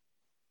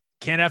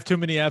 Can't have too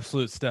many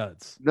absolute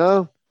studs.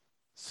 No,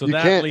 so you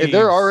that can't. leaves, and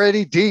they're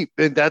already deep,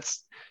 and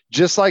that's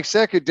just like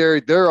secondary.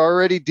 They're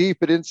already deep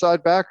at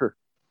inside backer.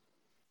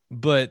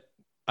 But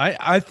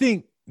I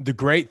think the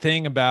great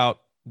thing about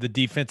the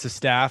defensive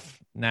staff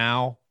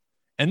now,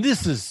 and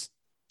this is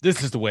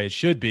the way it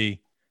should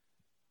be,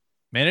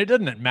 man, it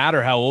doesn't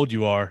matter how old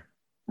you are.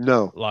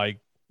 No.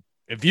 Like,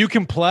 if you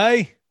can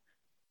play,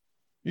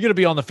 you're going to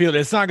be on the field.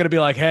 It's not going to be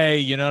like,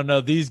 hey, no,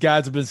 these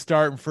guys have been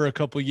starting for a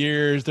couple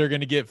years. They're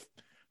going to get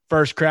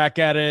first crack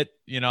at it.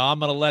 I'm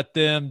going to let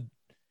them,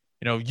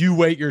 you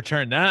wait your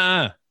turn.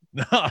 No,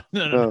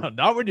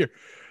 not when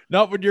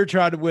you're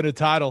trying to win a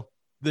title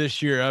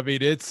this year. I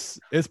mean, it's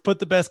put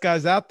the best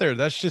guys out there.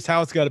 That's just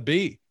how it's got to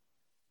be.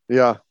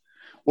 Yeah.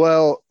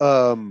 Well,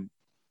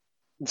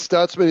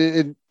 Stutzman,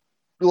 and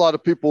a lot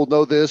of people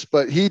know this,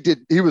 but he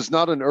was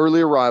not an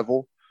early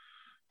arrival.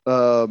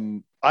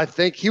 I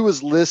think he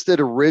was listed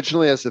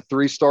originally as a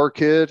 3-star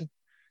kid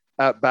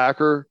at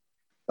backer.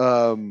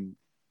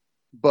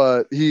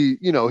 But he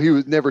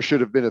never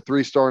should have been a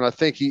 3-star. And I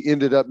think he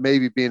ended up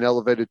maybe being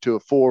elevated to a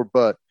 4,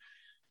 but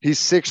he's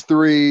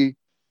 6'3",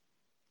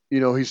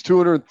 he's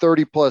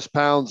 230 plus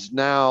pounds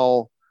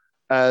now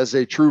as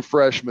a true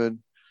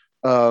freshman.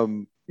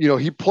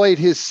 He played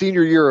his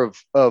senior year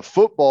of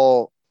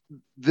football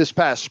this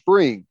past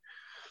spring.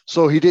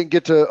 So he didn't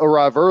get to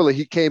arrive early.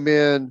 He came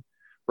in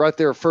right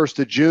there 1st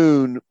of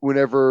June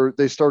whenever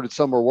they started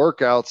summer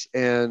workouts,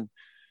 and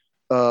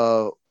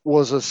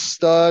was a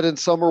stud in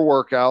summer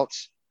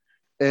workouts,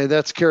 and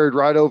that's carried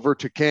right over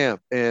to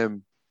camp.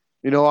 And,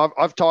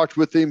 I've talked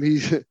with him.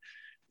 He's a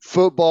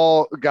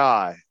football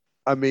guy.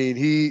 I mean,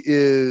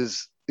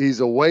 he's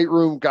a weight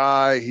room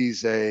guy.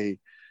 He's a,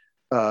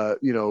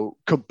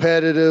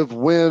 competitive,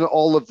 win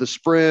all of the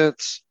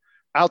sprints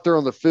out there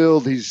on the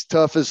field. He's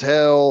tough as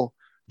hell,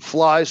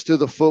 flies to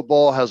the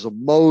football, has a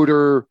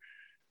motor,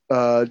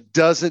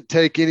 doesn't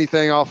take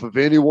anything off of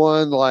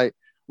anyone. Like,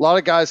 a lot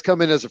of guys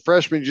come in as a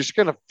freshman, just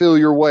going to feel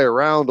your way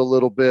around a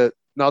little bit.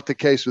 Not the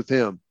case with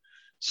him.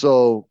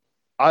 So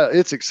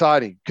it's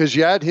exciting because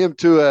you add him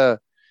to a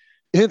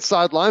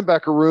inside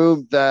linebacker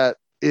room that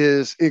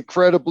is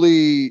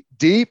incredibly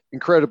deep,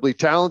 incredibly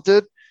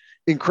talented,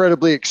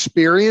 incredibly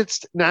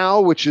experienced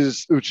now, which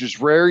is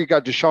rare. You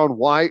got Deshaun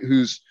White,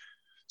 who's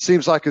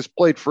seems like has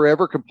played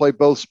forever, can play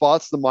both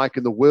spots, the Mike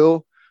and the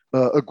Will.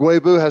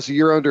 Agwebu has a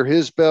year under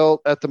his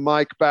belt at the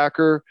Mike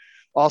backer.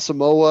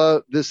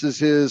 Asamoah, this is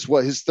his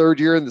 3rd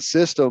year in the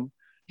system.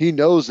 He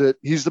knows it.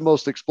 He's the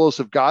most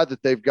explosive guy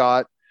that they've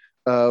got.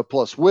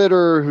 Plus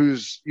Witter,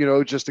 who's,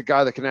 just a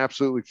guy that can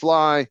absolutely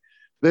fly.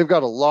 They've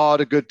got a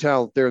lot of good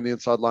talent there in the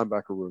inside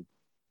linebacker room.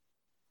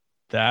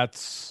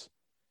 That's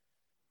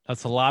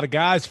a lot of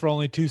guys for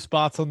only 2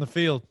 spots on the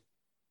field.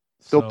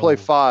 They'll play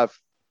 5,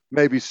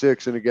 maybe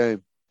 6 in a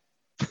game.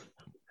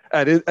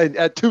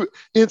 at 2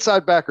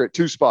 inside backer at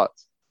 2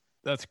 spots.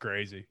 That's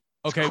crazy.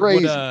 Okay.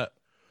 Crazy.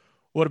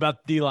 What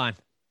about D-line?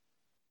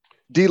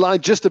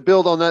 D-line, just to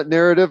build on that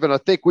narrative, and I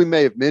think we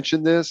may have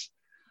mentioned this,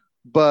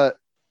 but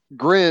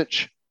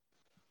Grinch,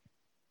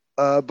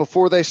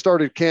 before they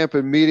started camp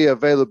and media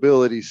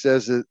availability,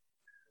 says that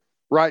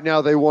right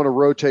now they want to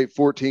rotate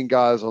 14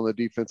 guys on the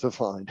defensive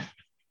line.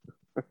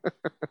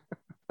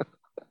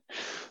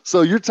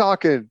 So you're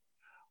talking,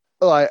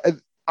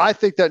 I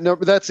think that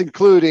number, I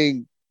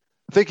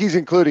think he's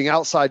including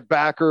outside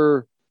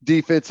backer,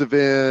 defensive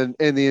end,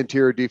 and the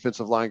interior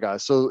defensive line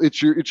guys. So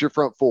it's your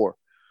front four,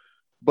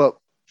 but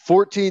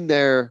 14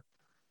 there.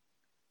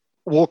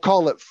 We'll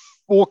call it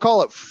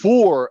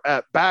 4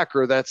 at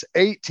backer. That's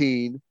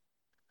 18.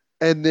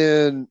 And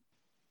then,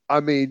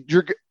 I mean,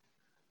 you're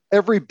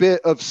every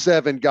bit of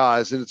 7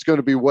 guys, and it's going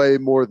to be way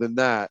more than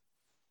that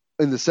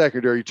in the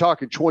secondary. You're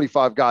talking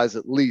 25 guys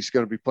at least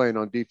going to be playing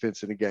on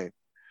defense in a game.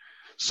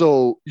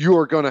 So you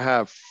are going to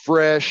have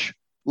fresh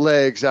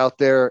legs out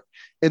there.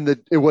 And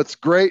what's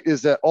great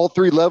is that all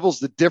 3 levels,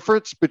 the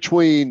difference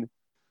between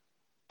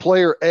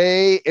player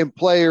A and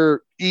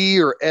player E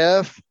or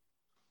F,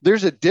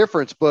 there's a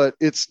difference, but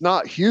it's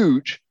not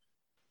huge.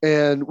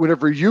 And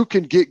whenever you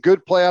can get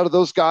good play out of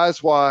those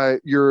guys while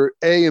your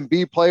A and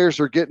B players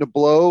are getting a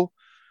blow,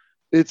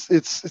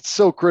 it's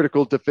so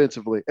critical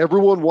defensively.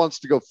 Everyone wants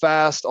to go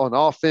fast on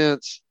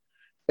offense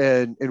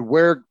and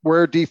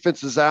wear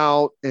defense is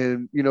out.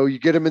 And, you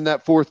get them in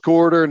that fourth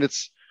quarter, and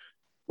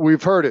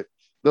we've heard it.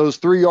 Those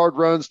 3-yard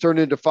runs turn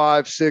into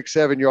 5, 6,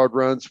 7-yard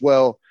runs.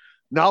 Well,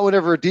 not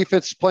whenever a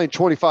defense is playing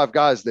 25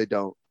 guys, they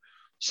don't.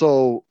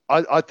 So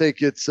I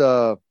think it's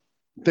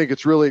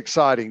really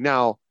exciting.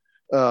 Now,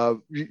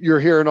 you're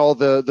hearing all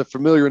the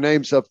familiar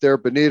names up there.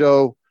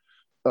 Benito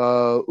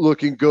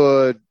looking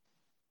good.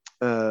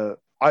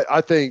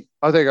 I think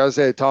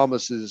Isaiah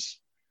Thomas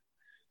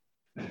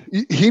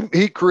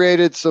he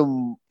created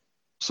some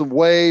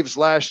waves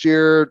last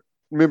year.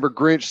 Remember,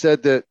 Grinch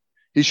said that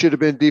he should have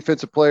been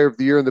Defensive Player of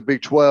the Year in the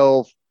Big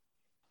 12.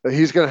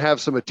 He's going to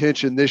have some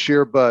attention this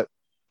year, but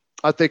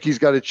I think he's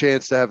got a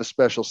chance to have a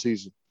special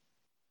season.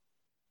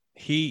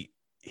 He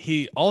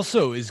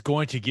also is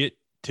going to get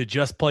to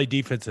just play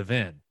defensive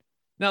end.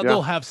 Now,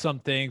 they'll have some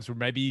things where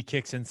maybe he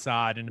kicks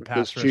inside in the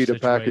pass rush cheetah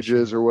situation.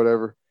 Packages or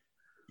whatever.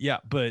 Yeah,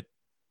 but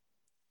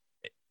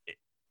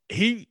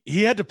he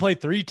had to play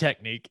 3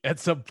 technique at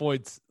some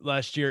points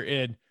last year,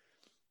 and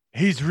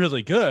he's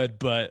really good.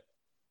 But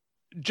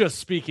just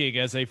speaking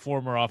as a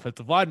former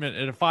offensive lineman,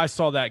 and if I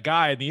saw that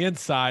guy on the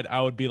inside,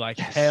 I would be like,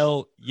 yes.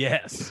 Hell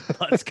yes,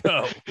 let's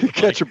go.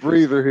 Catch a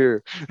breather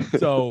here.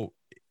 So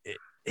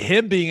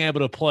him being able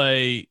to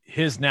play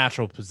his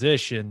natural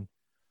position,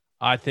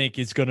 I think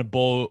is going to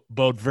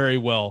bode very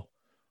well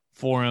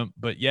for him.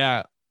 But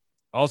yeah,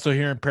 also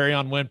hearing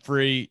Perion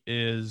Winfrey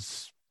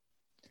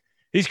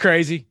he's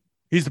crazy.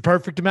 He's the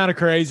perfect amount of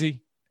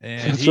crazy,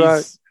 and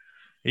That's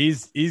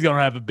he's going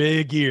to have a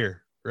big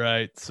year,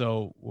 right?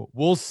 So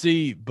we'll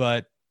see,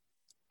 but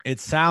it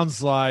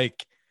sounds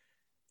like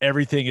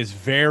everything is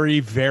very,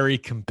 very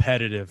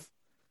competitive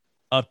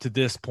up to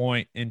this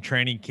point in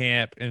training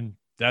camp, and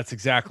that's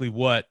exactly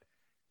what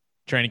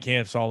training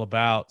camp's all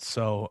about.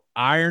 So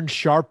iron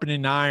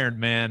sharpening iron,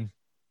 man.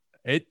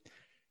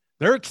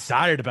 They're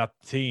excited about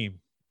the team.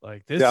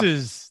 Like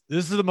this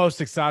is the most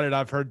excited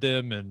I've heard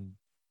them in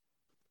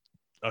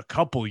a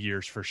couple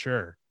years for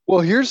sure.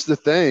 Well, here's the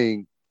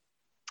thing.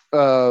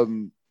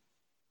 And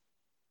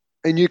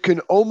you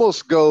can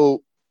almost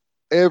go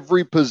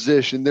every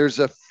position. There's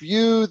a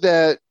few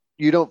that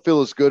you don't feel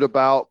as good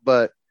about,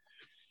 but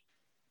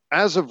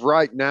as of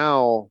right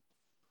now,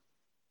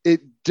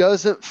 it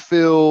doesn't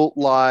feel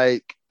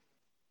like,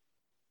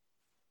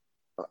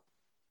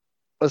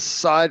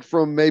 aside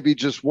from maybe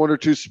just 1 or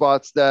 2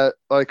 spots, that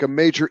like a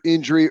major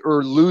injury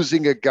or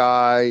losing a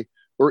guy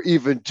or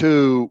even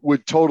 2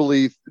 would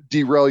totally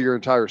derail your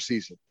entire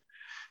season.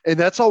 And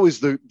that's always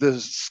the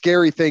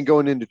scary thing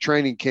going into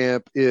training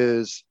camp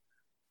is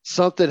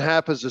something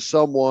happens to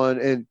someone.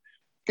 And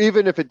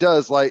even if it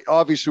does, like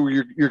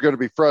obviously you're going to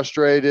be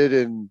frustrated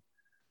and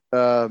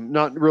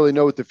not really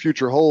know what the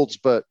future holds,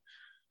 but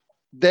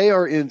they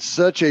are in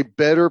such a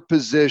better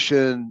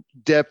position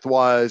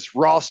depth-wise,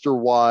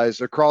 roster-wise,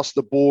 across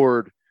the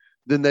board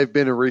than they've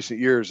been in recent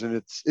years.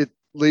 And it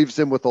leaves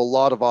them with a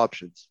lot of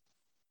options.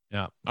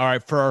 Yeah. All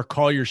right. For our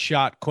call your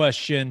shot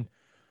question,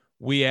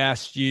 we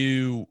asked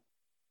you,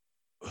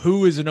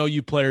 who is an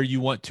OU player you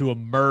want to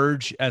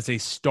emerge as a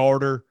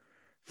starter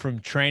from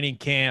training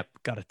camp?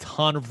 Got a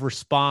ton of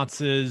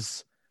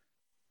responses.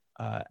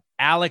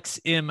 Alex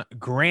M.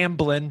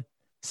 Gramblin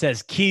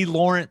says, Key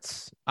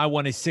Lawrence. I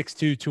want a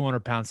 6'2",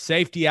 200-pound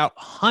safety out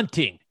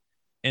hunting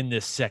in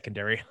this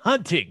secondary.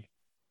 Hunting,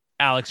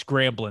 Alex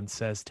Gramblin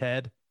says,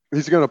 Ted.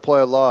 He's going to play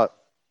a lot,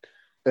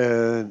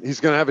 and he's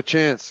going to have a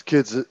chance.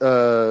 Kids,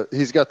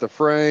 he's got the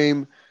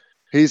frame.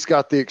 He's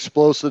got the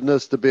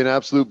explosiveness to be an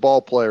absolute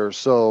ball player.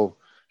 So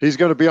he's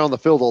going to be on the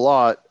field a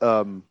lot.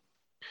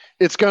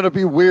 It's going to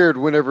be weird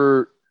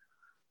whenever,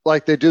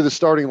 like, they do the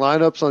starting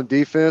lineups on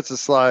defense.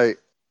 It's like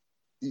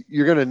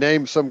you're going to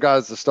name some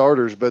guys the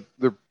starters, but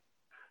they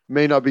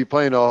may not be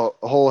playing a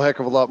whole heck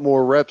of a lot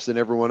more reps than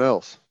everyone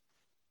else.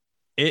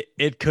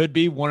 It could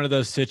be one of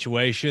those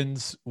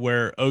situations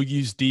where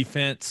OU's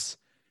defense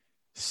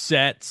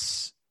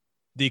sets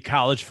the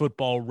college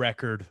football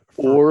record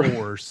for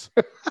oars.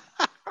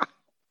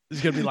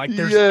 It's going to be like,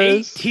 there's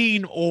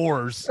 18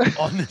 oars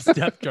on this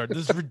depth chart.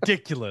 This is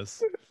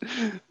ridiculous.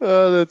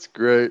 Oh, that's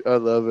great. I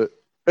love it.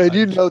 And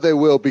you know they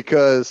will,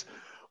 because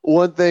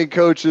one thing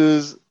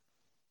coaches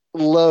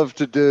love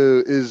to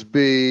do is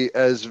be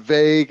as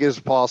vague as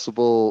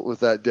possible with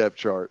that depth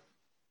chart.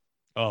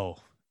 Oh,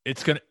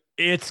 it's gonna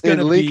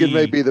and Lincoln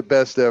may be the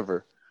best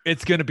ever.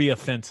 It's gonna be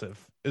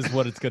offensive, is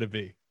what it's gonna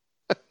be.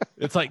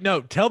 It's like,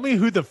 no, tell me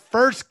who the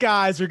first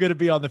guys are gonna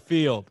be on the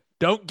field.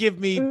 Don't give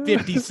me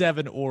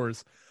 57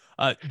 oars.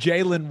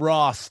 Jalen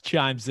Ross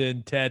chimes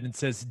in, Ted, and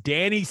says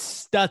Danny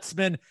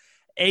Stutzman,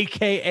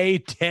 aka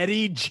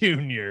Teddy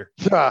Jr.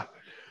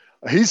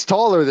 He's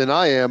taller than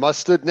I am. I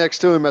stood next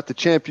to him at the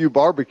Champ U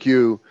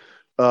barbecue.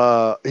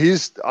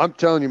 I'm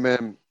telling you,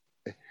 man,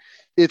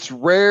 it's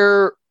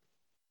rare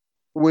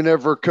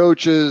whenever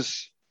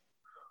coaches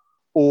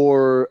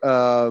or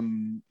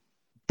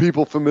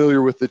people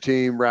familiar with the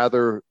team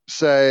rather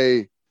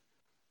say,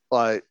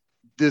 like,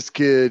 this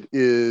kid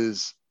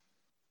is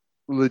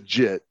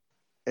legit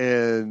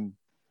and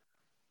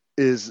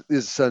is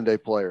a Sunday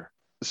player,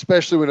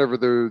 especially whenever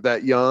they're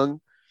that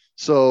young.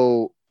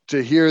 So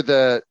to hear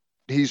that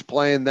he's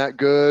playing that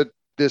good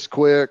this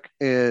quick,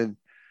 and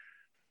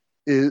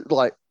is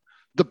like,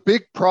 the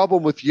big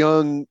problem with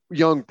young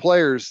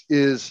players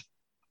is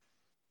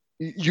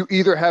you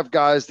either have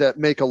guys that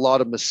make a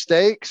lot of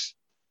mistakes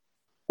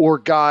or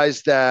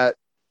guys that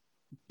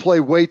play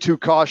way too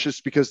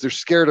cautious because they're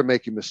scared of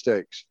making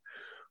mistakes.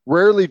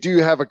 Rarely do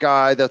you have a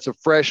guy that's a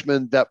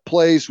freshman that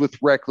plays with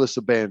reckless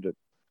abandon.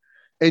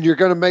 And you're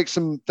going to make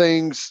some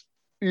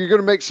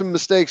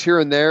mistakes here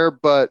and there,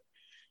 but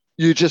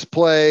you just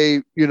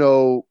play,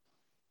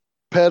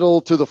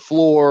 pedal to the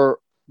floor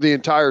the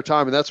entire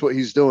time. And that's what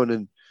he's doing.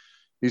 And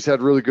he's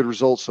had really good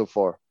results so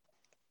far.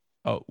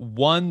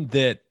 One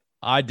that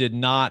I did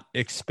not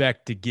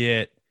expect to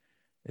get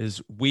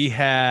is we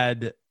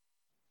had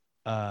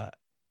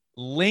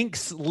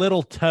Link's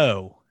Little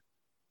Toe,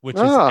 which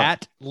is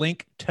at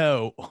Link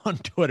Toe on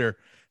Twitter.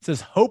 It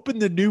says, hoping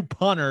the new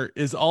punter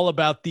is all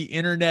about the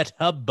internet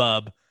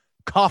hubbub.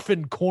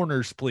 Coffin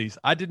corners, please.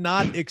 I did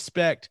not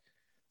expect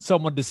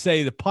someone to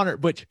say the punter,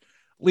 which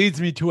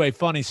leads me to a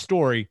funny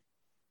story.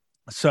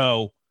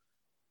 So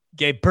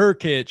Gabe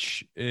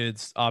Burkich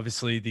is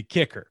obviously the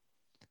kicker.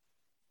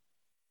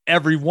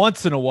 Every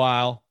once in a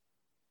while,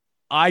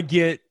 I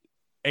get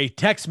a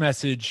text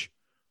message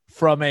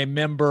from a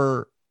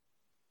member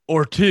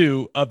or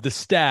two of the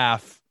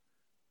staff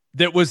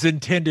that was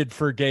intended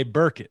for Gabe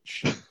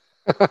Burkich.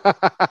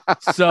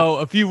 So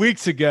a few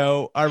weeks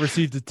ago, I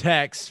received a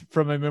text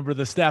from a member of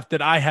the staff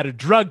that I had a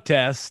drug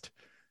test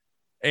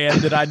and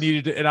that I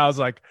needed to, and I was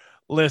like,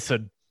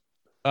 listen,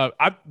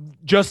 I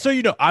just so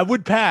you know, I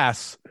would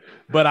pass,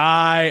 but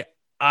I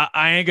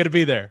ain't going to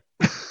be there.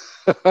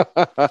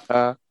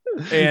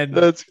 And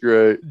that's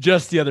great.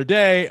 Just the other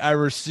day, I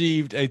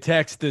received a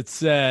text that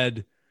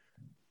said,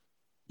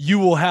 you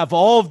will have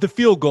all of the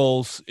field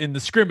goals in the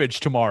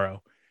scrimmage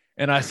tomorrow.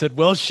 And I said,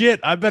 well, shit,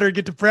 I better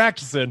get to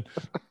practicing.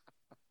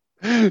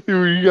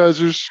 You guys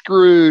are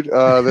screwed.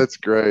 That's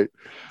great.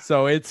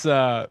 So it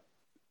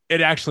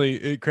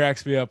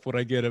cracks me up when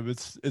I get them.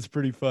 It's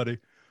pretty funny.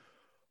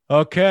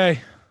 Okay.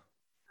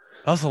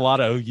 That was a lot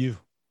of OU.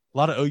 A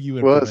lot of OU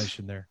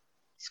information there.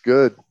 It's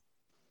good.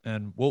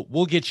 And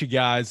we'll get you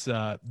guys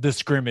the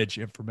scrimmage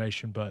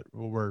information, but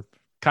we're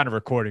kind of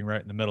recording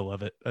right in the middle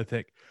of it, I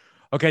think.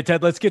 Okay,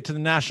 Ted, let's get to the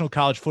National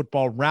College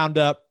Football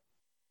Roundup.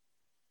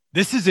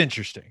 This is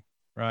interesting,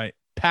 right?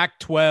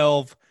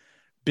 Pac-12,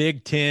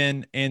 Big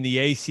Ten, and the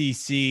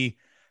ACC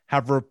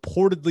have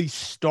reportedly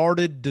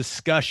started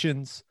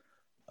discussions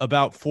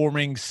about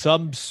forming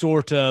some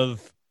sort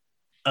of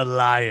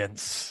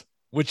alliance,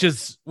 which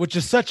is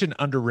such an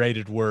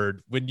underrated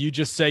word. When you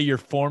just say you're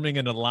forming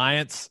an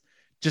alliance,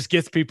 just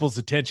gets people's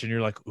attention.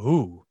 You're like,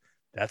 ooh,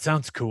 that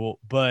sounds cool.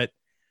 But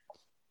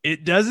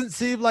it doesn't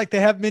seem like they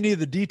have many of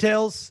the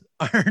details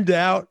ironed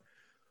out.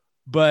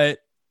 But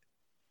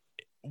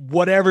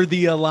whatever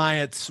the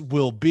alliance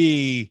will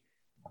be,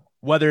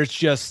 whether it's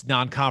just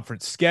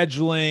non-conference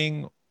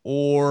scheduling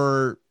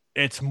or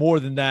it's more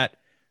than that,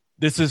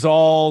 this is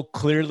all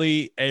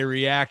clearly a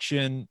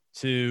reaction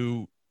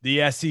to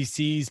the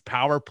SEC's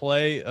power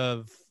play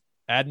of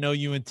adding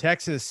OU in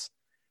Texas.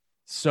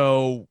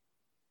 So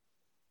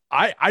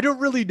I don't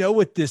really know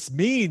what this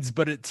means,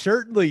 but it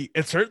certainly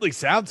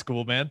sounds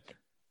cool, man.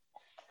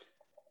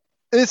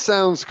 It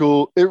sounds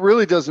cool. It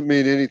really doesn't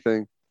mean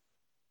anything.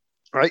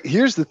 Right?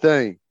 Here's the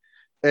thing.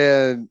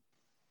 And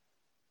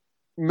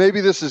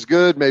maybe this is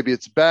good, maybe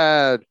it's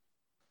bad,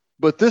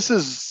 but this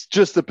is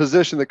just the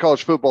position that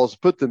college football has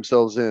put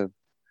themselves in.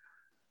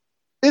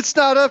 It's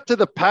not up to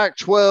the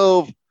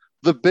Pac-12,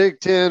 the Big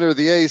Ten, or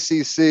the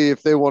ACC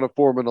if they want to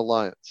form an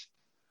alliance.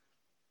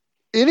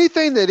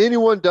 Anything that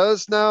anyone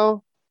does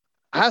now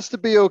has to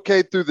be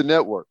okay through the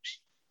networks.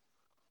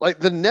 like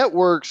the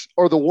networks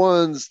are the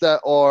ones that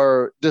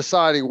are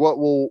deciding what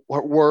will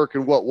work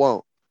and what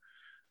won't.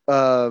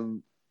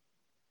 Um,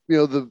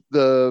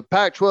 the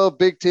Pac-12,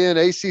 Big Ten,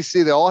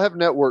 ACC, they all have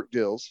network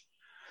deals.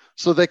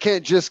 So they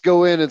can't just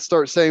go in and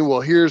start saying,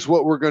 well, here's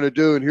what we're going to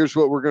do and here's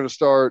what we're going to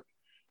start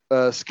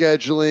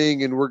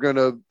scheduling and we're going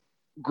to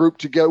group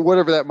together,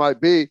 whatever that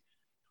might be.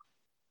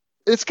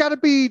 It's got to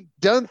be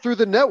done through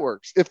the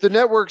networks. If the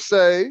networks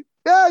say,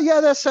 yeah,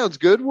 that sounds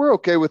good, we're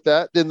okay with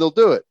that, then they'll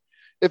do it.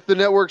 If the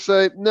networks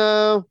say,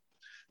 no,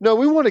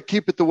 we want to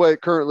keep it the way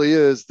it currently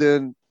is,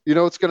 then you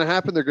know what's going to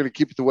happen? They're going to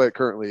keep it the way it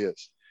currently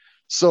is.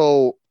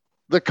 So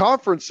the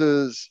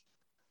conferences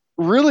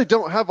really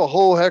don't have a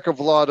whole heck of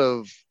a lot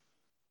of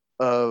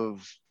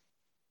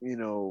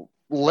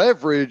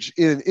leverage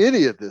in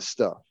any of this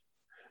stuff.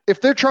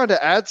 If they're trying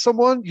to add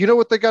someone, you know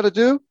what they got to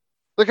do?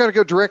 They got to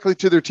go directly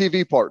to their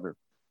TV partner,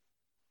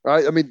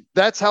 right? I mean,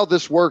 that's how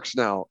this works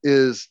now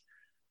is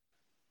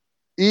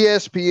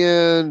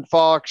ESPN,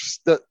 Fox,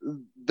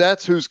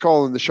 that's who's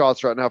calling the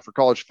shots right now for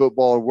college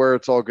football and where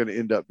it's all going to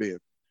end up being.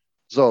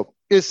 So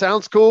it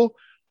sounds cool.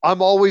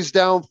 I'm always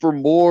down for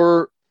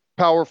more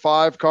Power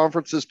 5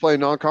 conferences playing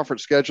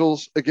non-conference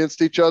schedules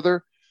against each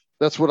other.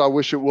 That's what I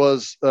wish it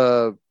was,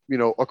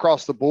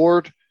 across the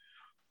board.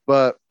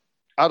 But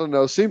I don't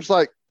know. Seems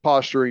like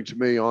posturing to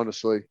me,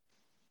 honestly.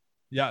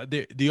 Yeah,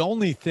 the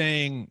only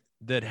thing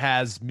that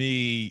has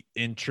me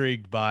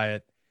intrigued by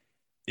it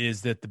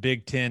is that the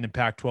Big Ten and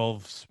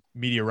Pac-12's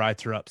media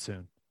rights are up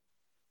soon.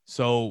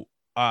 So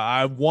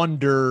I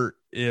wonder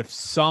if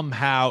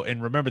somehow,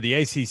 and remember the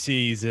ACC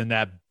is in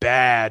that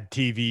bad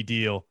TV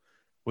deal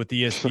with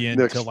the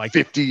ESPN until like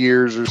 50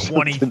 years or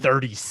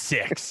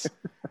 2036.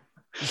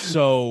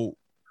 So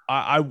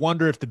I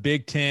wonder if the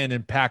Big Ten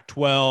and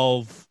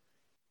Pac-12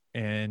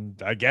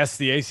 and I guess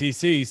the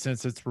ACC,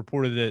 since it's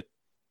reported that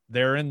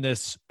they're in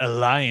this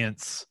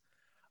alliance,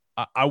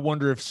 I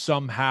wonder if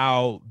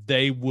somehow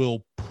they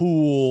will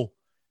pool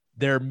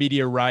their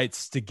media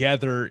rights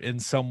together in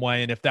some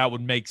way, and if that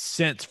would make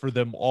sense for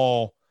them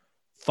all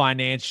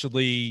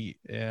financially,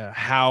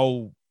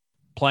 how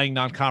playing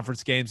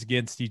non-conference games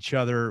against each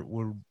other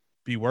would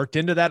be worked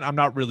into that. I'm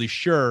not really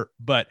sure,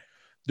 but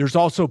there's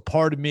also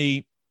part of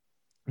me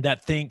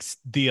that thinks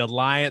the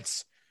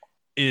alliance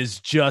is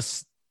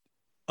just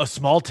a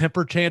small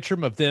temper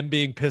tantrum of them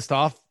being pissed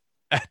off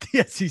at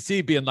the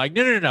SEC being like,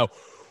 no.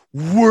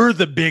 We're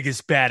the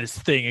biggest,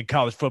 baddest thing in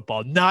college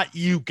football, not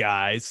you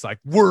guys. Like,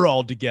 we're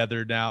all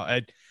together now.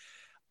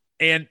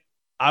 And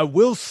I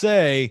will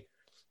say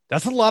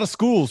that's a lot of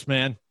schools,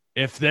 man.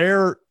 If they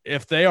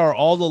are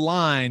all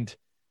aligned,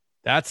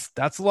 that's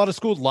a lot of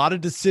schools, a lot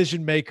of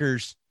decision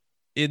makers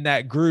in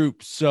that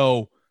group.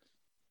 So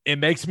it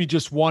makes me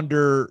just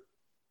wonder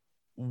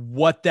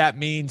what that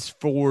means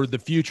for the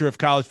future of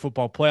college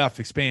football playoff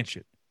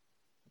expansion.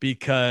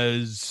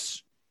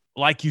 Because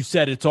like you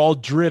said, it's all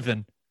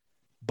driven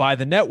by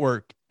the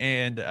network.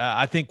 And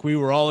I think we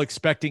were all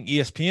expecting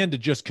ESPN to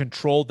just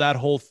control that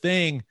whole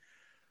thing.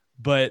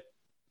 But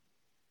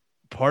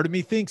part of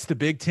me thinks the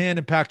Big Ten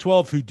and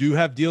Pac-12, who do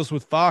have deals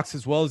with Fox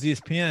as well as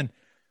ESPN,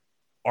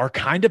 are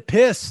kind of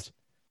pissed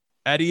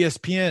at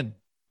ESPN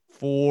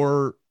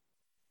for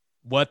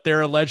what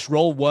their alleged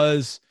role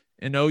was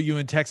in OU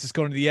and Texas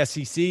going to the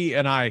SEC.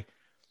 And I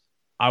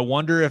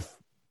wonder if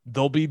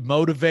they'll be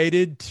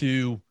motivated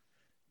to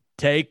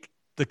take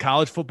the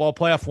college football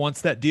playoff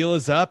once that deal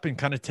is up and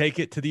kind of take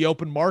it to the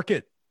open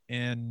market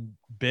and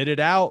bid it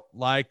out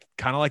kind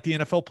of like the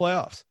NFL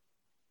playoffs.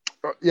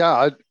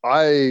 Yeah.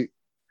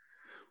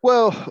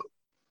 Well,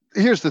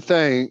 here's the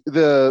thing.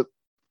 The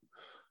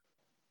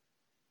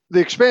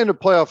expanded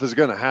playoff is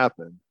going to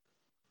happen.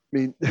 I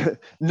mean,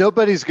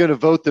 nobody's going to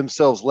vote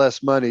themselves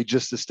less money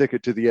just to stick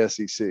it to the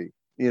SEC.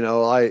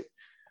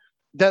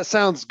 That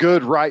sounds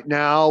good right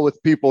now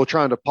with people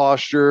trying to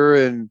posture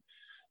and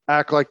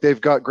act like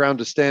they've got ground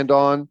to stand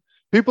on.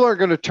 People aren't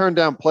going to turn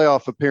down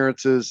playoff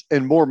appearances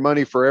and more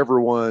money for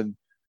everyone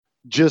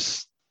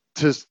just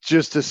to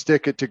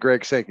stick it to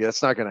Greg Sankey.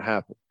 That's not going to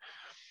happen.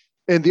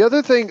 And the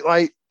other thing,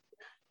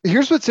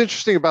 here's what's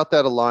interesting about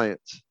that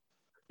alliance.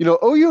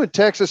 OU and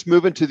Texas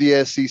moving to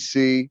the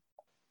SEC.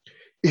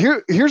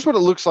 Here's what it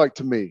looks like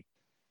to me.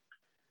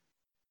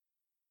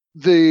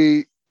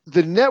 The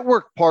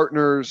network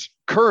partners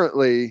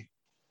currently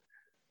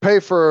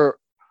pay for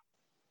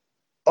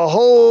a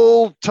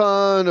whole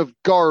ton of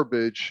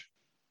garbage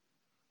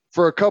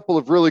for a couple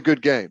of really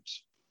good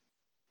games.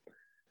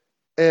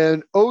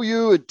 And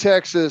OU and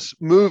Texas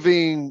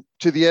moving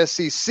to the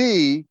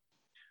SEC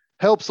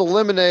helps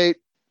eliminate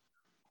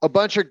a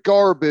bunch of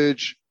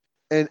garbage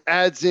and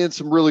adds in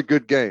some really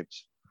good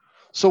games.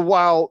 So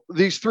while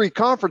these three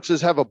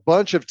conferences have a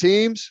bunch of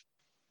teams,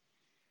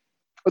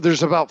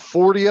 there's about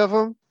 40 of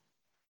them.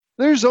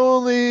 There's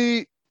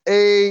only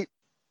 8,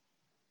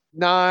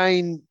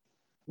 9,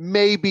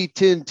 maybe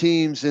 10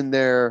 teams in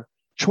there,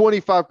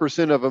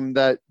 25% of them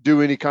that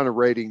do any kind of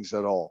ratings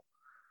at all.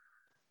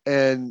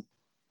 And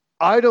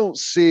I don't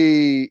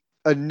see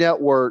a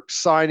network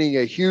signing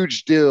a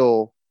huge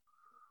deal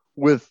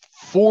with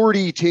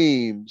 40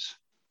 teams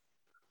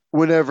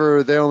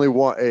whenever they only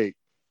want 8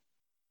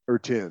 or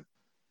 10,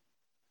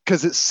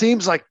 because it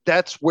seems like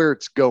that's where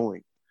it's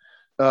going.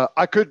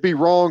 I could be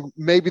wrong.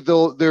 Maybe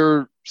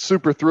they're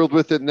super thrilled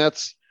with it, and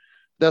that's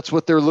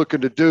what they're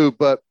looking to do.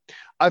 But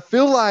I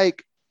feel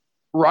like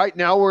right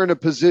now we're in a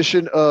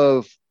position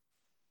of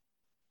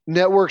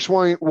networks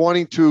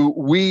wanting to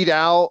weed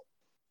out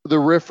the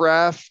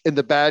riffraff and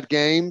the bad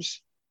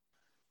games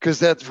because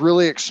that's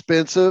really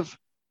expensive,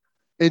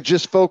 and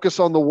just focus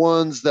on the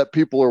ones that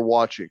people are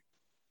watching.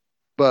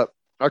 But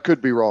I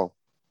could be wrong.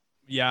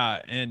 Yeah,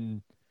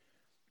 and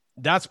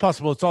that's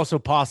possible. It's also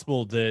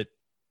possible that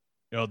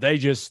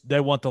they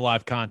want the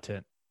live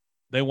content.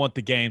 They want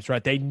the games,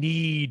 right? They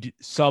need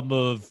some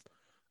of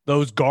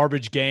those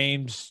garbage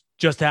games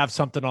just to have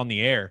something on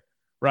the air,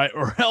 right?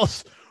 Or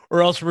else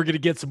we're going to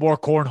get some more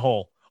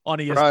cornhole on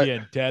ESPN,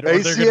 right. Ted. Or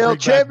ACL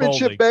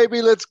championship,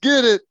 baby. Let's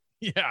get it.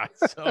 Yeah.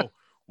 So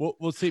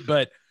we'll see.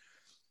 But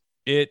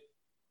it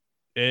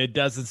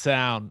doesn't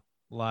sound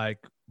like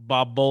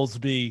Bob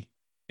Bowlesby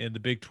and the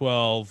Big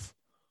 12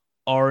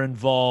 are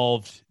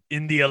involved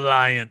in the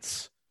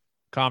alliance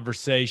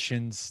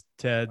conversations,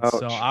 Ted. Ouch.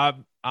 So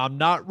I'm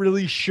not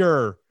really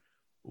sure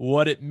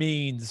what it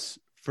means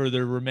for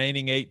the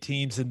remaining 8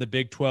 teams in the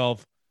Big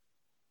 12,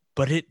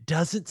 but it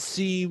doesn't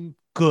seem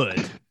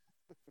good.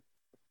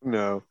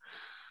 No,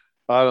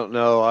 I don't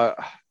know.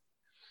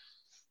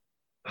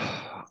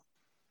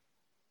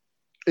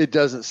 It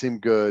doesn't seem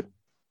good.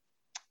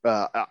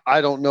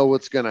 I don't know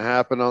what's going to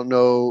happen. I don't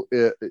know.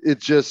 It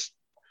just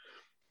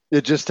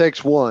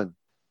takes one.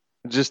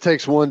 It just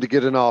takes one to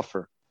get an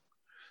offer.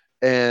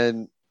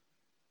 And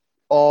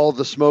all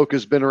the smoke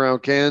has been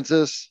around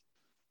Kansas.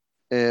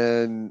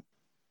 And,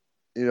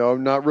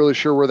 I'm not really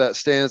sure where that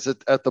stands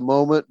at the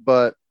moment.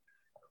 But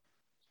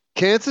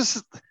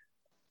Kansas,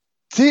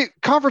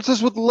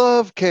 conferences would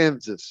love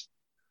Kansas.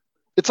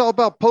 It's all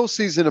about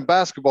postseason and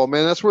basketball,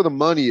 man. That's where the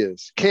money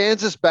is.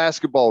 Kansas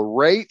basketball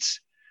rates.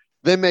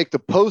 They make the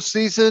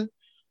postseason.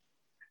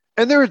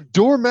 And they're a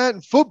doormat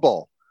in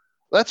football.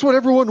 That's what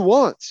everyone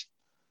wants.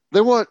 They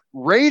want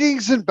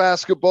ratings in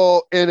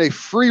basketball and a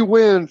free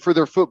win for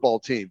their football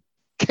team.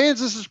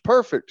 Kansas is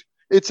perfect.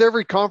 It's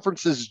every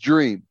conference's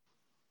dream.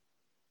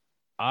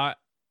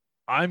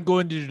 I'm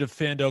going to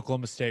defend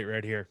Oklahoma State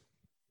right here.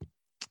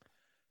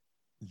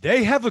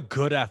 They have a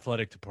good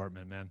athletic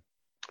department, man.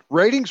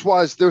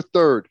 Ratings-wise, they're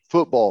third.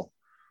 Football.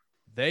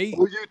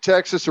 OU,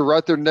 Texas are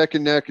right there neck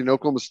and neck, and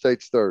Oklahoma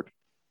State's third.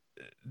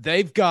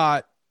 They've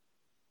got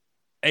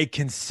a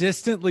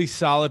consistently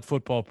solid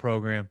football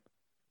program.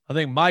 I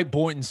think Mike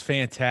Boynton's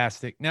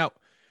fantastic. Now,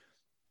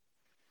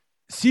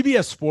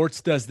 CBS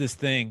Sports does this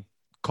thing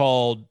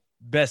called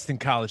Best in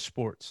College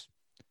Sports.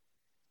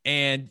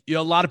 And, a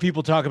lot of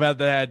people talk about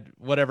that,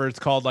 whatever it's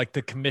called, like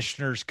the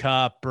Commissioner's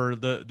Cup or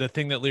the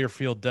thing that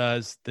Learfield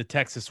does, the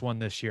Texas one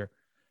this year.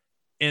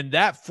 In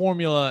that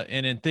formula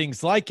and in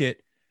things like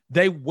it,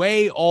 they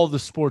weigh all the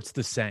sports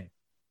the same.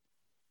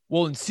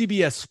 Well, in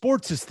CBS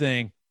Sports'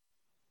 thing,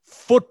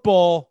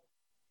 football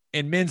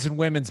and men's and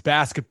women's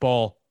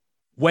basketball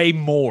way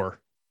more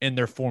in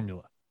their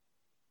formula.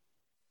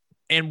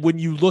 And when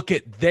you look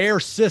at their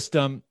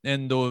system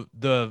and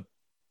the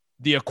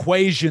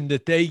equation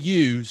that they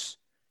use,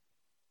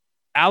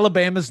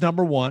 Alabama's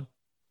number 1.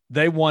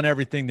 They won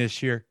everything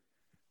this year.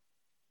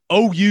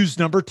 OU's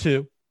number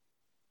 2.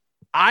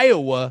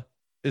 Iowa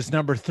is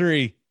number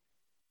 3.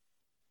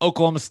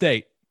 Oklahoma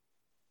State,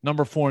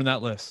 number 4 in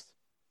that list.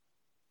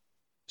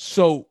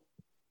 So,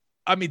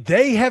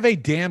 they have a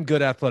damn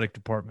good athletic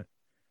department.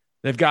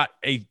 They've got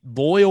a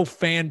loyal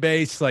fan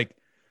base. Like,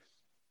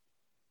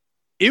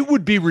 it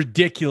would be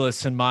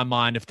ridiculous in my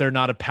mind if they're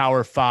not a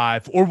Power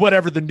 5 or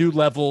whatever the new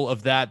level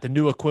of that, the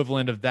new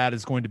equivalent of that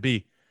is going to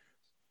be.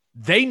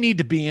 They need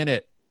to be in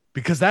it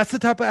because that's the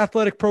type of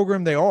athletic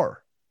program they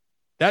are.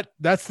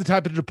 That's the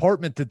type of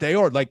department that they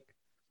are. Like,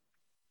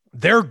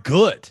 they're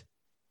good.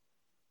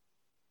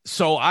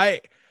 So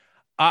I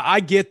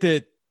get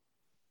that,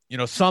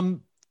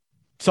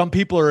 some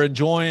people are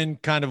enjoying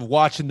kind of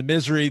watching the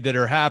misery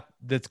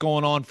that's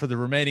going on for the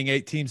remaining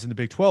 8 teams in the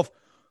Big 12.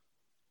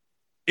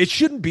 It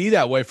shouldn't be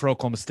that way for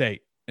Oklahoma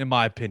State, in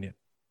my opinion.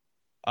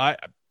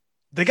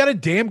 They got a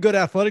damn good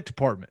athletic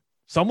department.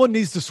 Someone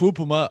needs to swoop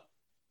them up.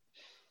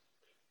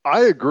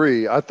 I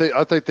agree. I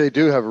think they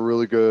do have a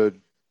really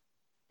good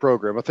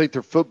program. I think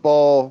the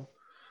football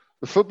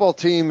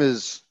team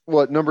is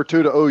number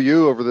 2 to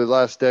OU over the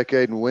last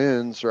decade in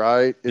wins,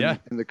 right?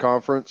 In the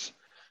conference.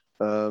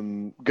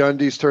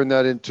 Gundy's turned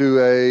that into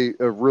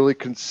a really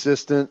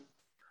consistent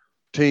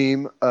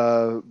team.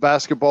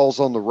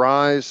 Basketball's on the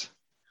rise.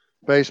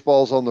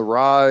 Baseball's on the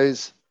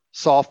rise.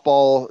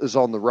 Softball is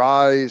on the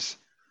rise.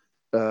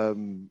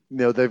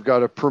 They've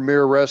got a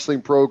premier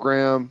wrestling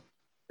program.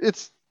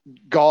 It's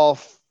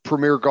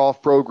premier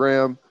golf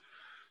program.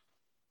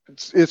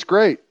 It's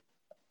great,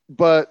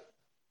 but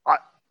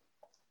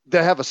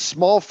they have a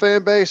small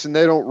fan base and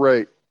they don't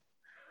rate.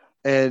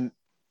 And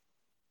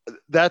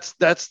that's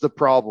the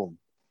problem.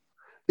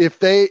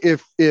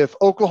 If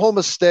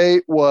Oklahoma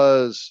State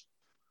was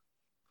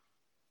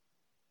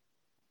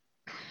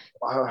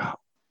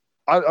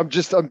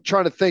I'm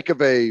trying to think of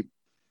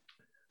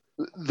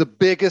the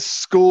biggest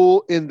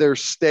school in their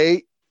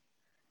state.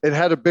 It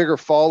had a bigger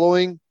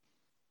following.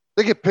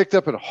 They get picked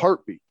up in a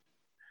heartbeat.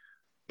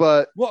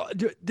 But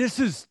this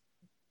is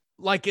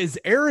like, is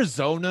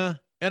Arizona,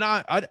 and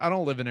I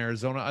don't live in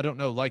Arizona. I don't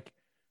know. Like,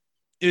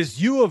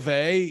 is U of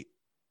A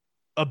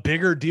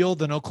bigger deal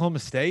than Oklahoma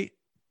State?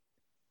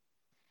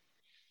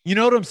 You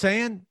know what I'm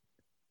saying?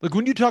 Like,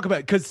 when you talk about,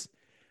 because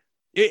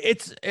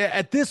it's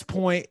at this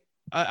point,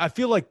 I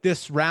feel like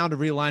this round of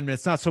realignment,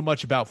 it's not so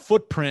much about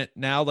footprint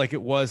now like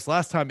it was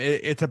last time.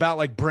 It's about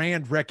like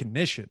brand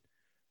recognition.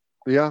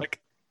 Yeah.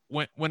 Like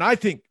when I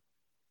think,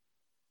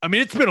 I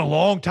mean, it's been a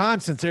long time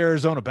since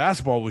Arizona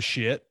basketball was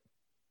shit,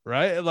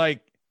 right?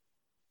 Like,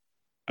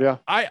 yeah.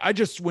 I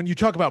just, when you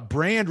talk about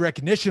brand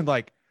recognition,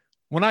 like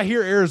when I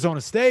hear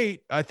Arizona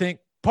State, I think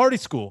party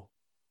school,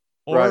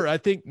 or right. I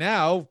think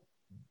now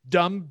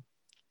dumb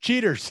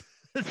cheaters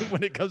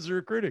when it comes to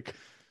recruiting.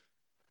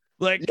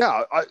 Like,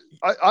 yeah,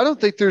 I don't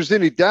think there's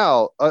any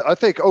doubt. I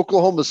think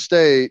Oklahoma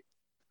State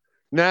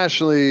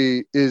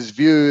nationally is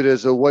viewed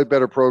as a way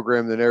better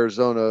program than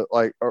Arizona,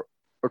 like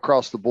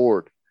across the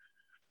board.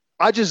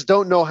 I just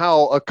don't know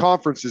how a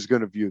conference is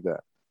going to view that.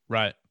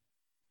 Right.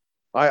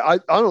 I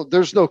don't.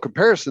 There's no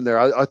comparison there.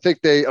 I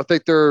think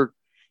their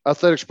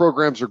athletics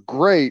programs are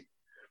great.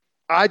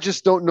 I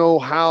just don't know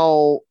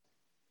how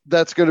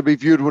that's going to be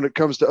viewed when it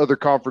comes to other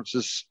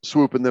conferences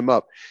swooping them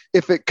up.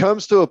 If it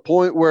comes to a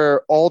point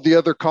where all the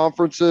other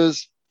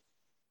conferences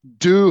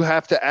do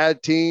have to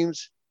add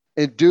teams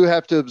and do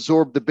have to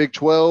absorb the Big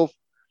 12,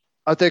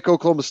 I think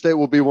Oklahoma State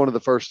will be one of the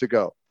first to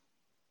go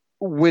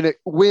when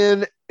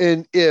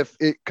and if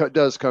it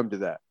does come to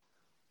that.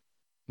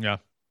 Yeah.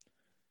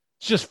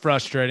 It's just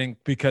frustrating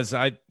because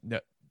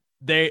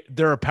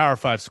they're a Power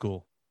 5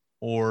 school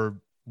or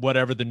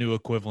whatever the new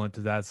equivalent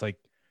to that. It's like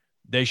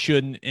they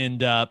shouldn't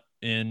end up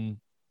in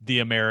the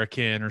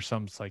American or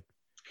something. It's like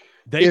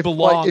they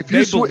belong.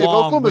 They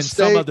belong when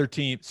some other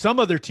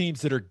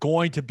teams that are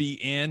going to be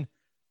in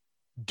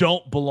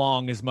don't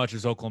belong as much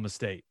as Oklahoma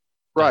State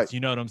does. Right.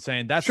 You know what I'm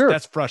saying?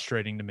 That's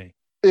frustrating to me.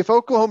 If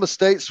Oklahoma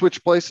State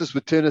switched places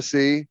with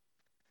Tennessee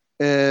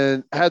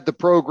and had the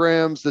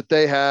programs that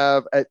they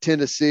have at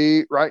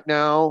Tennessee right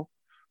now,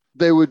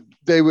 they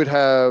would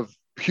have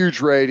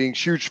huge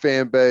ratings, huge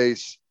fan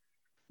base.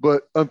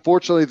 But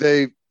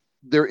unfortunately,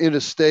 they're in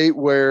a state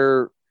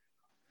where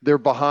they're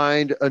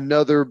behind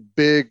another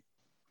big.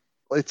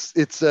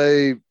 It's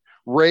a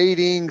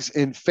ratings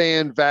and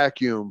fan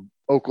vacuum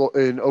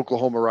in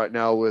Oklahoma right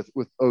now with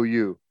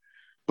OU,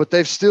 but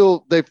they've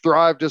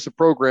thrived as a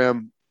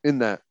program in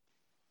that.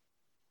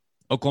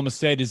 Oklahoma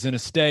State is in a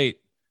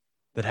state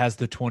that has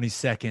the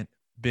 22nd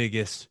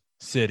biggest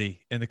city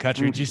in the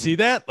country. Did you see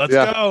that? Let's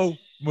go.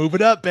 Move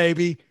it up,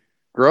 baby.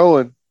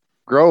 Growing.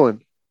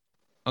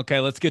 Okay,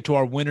 let's get to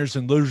our winners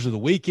and losers of the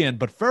weekend.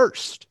 But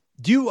first,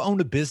 do you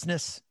own a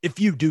business? If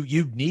you do,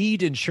 you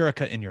need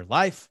Insurica in your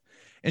life.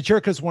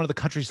 Insurica is one of the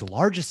country's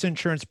largest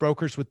insurance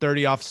brokers with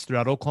 30 offices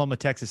throughout Oklahoma,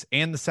 Texas,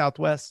 and the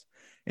Southwest.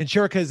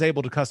 Insurica is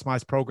able to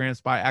customize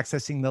programs by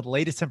accessing the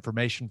latest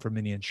information from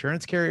many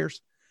insurance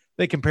carriers.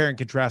 They compare and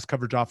contrast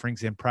coverage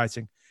offerings and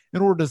pricing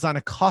in order to design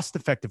a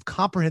cost-effective,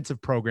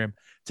 comprehensive program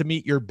to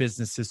meet your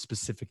business's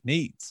specific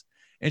needs.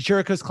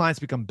 Insurica's clients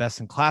become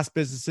best-in-class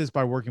businesses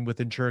by working with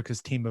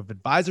Insurica's team of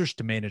advisors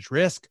to manage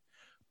risk.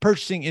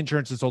 Purchasing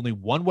insurance is only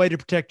one way to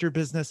protect your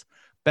business.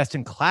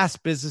 Best-in-class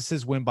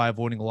businesses win by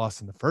avoiding a loss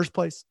in the first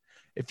place.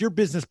 If your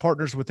business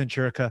partners with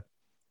Insurica,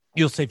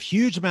 you'll save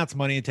huge amounts of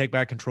money and take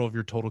back control of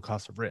your total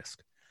cost of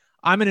risk.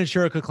 I'm an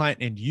Insurica client,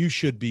 and you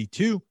should be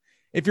too.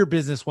 If your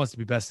business wants to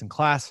be best in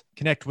class,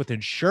 connect with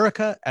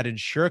Insurica at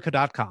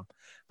Insurica.com.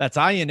 That's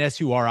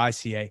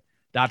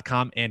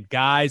INSURICA.com. And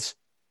guys,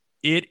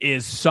 it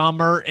is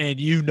summer,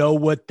 and you know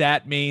what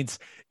that means.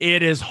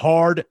 It is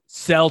hard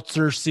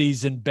seltzer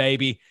season,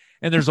 baby.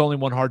 And there's only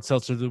one hard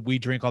seltzer that we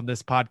drink on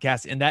this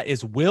podcast, and that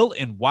is Will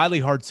and Wiley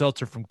Hard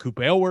Seltzer from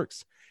Coupe Ale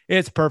Works.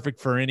 It's perfect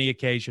for any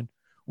occasion.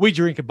 We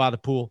drink it by the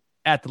pool,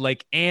 at the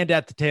lake, and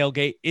at the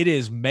tailgate. It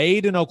is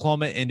made in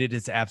Oklahoma, and it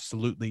is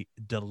absolutely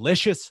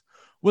delicious.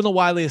 Will and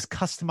Wiley is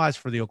customized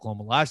for the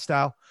Oklahoma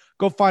lifestyle.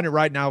 Go find it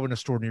right now in a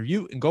store near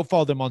you, and go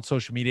follow them on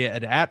social media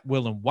at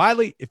Will and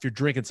Wiley. If you're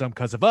drinking some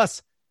because of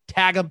us,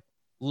 tag them,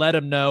 let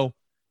them know.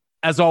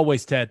 As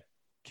always, Ted,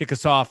 kick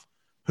us off.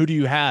 Who do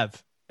you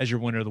have as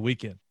your winner of the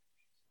weekend?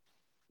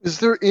 Is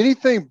there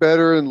anything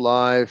better in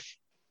life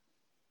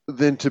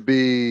than to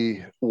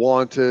be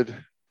wanted?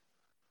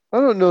 I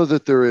don't know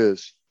that there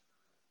is.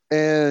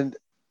 And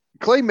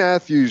Clay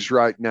Matthews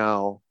right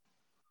now,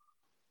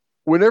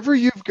 whenever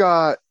you've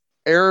got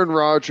Aaron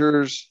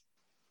Rodgers,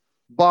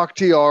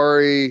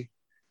 Bakhtiari,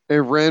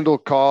 and Randall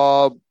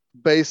Cobb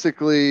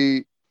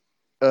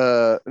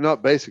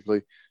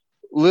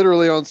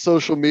literally on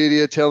social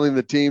media telling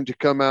the team to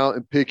come out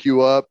and pick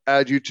you up,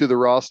 add you to the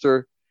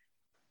roster,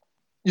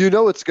 you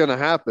know it's going to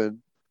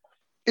happen.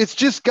 It's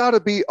just got to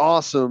be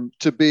awesome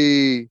to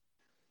be,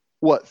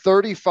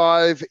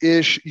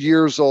 35-ish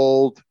years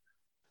old,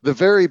 the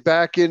very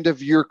back end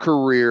of your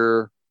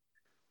career,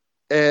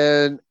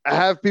 and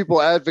have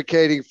people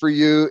advocating for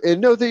you and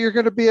know that you're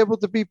going to be able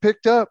to be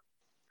picked up.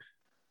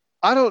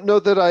 I don't know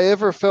that I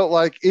ever felt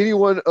like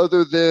anyone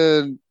other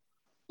than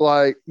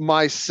like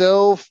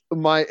myself,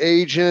 my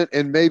agent,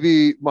 and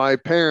maybe my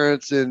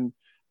parents and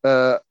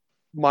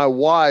my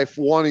wife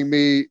wanting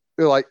me,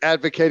 like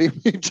advocating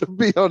me to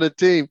be on a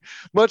team,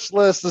 much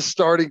less the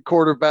starting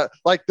quarterback,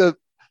 like the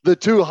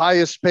two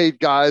highest paid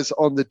guys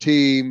on the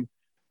team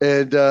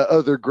and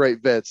other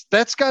great vets.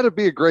 That's got to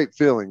be a great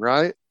feeling,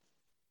 right?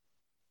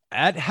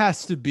 That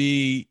has to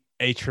be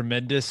a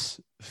tremendous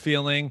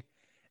feeling.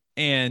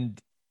 And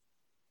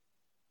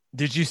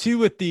did you see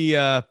what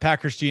the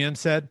Packers GM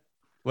said?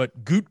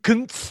 What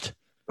Gutkunst?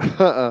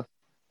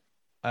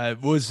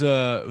 It was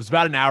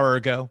about an hour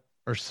ago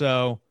or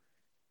so,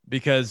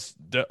 because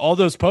all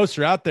those posts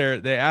are out there.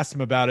 They asked him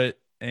about it,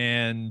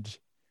 and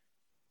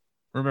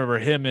remember,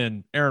 him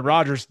and Aaron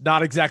Rodgers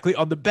not exactly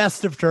on the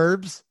best of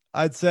terms,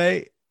 I'd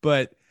say,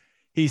 but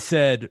he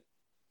said,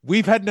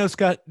 "We've had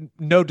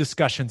no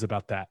discussions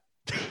about that."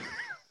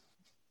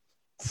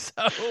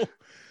 So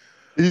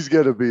he's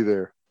going to be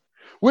there.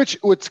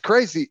 What's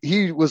crazy,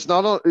 he was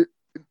not on,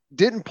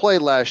 didn't play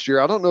last year.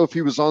 I don't know if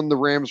he was on the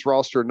Rams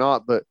roster or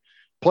not, but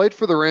played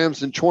for the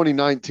Rams in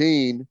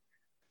 2019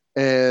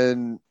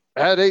 and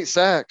had 8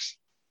 sacks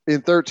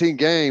in 13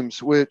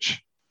 games,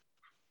 which,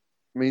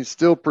 I mean,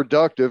 still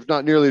productive,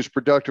 not nearly as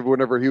productive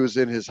whenever he was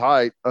in his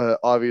height,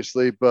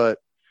 obviously, but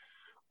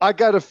I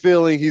got a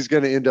feeling he's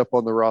going to end up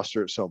on the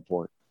roster at some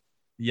point.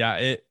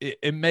 Yeah,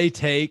 it may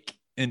take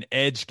an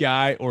edge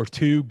guy or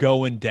two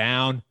going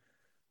down,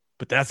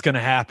 but that's going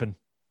to happen.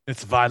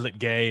 It's a violent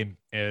game,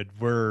 and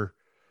are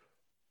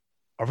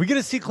we going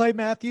to see Clay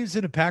Matthews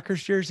in a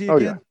Packers jersey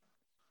again?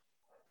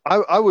 Oh,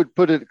 yeah. I would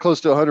put it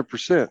close to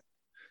 100%.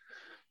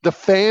 The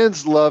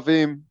fans love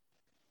him.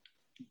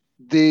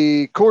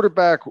 The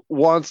quarterback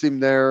wants him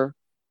there.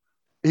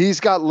 He's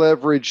got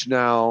leverage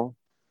now.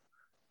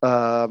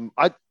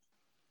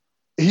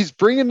 He's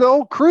bringing the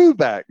old crew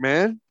back,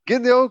 man.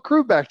 Getting the old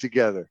crew back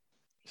together.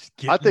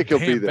 I think he'll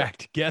be there. Back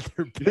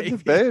together, baby. Get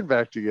the band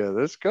back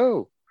together. Let's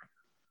go.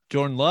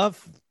 Jordan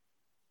Love,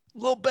 a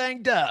little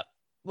banged up.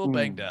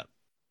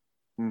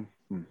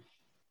 Mm-hmm.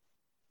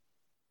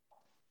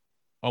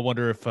 I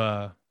wonder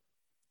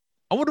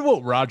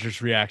what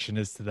Rodgers' reaction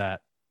is to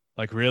that.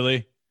 Like,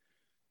 really?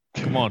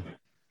 Come on.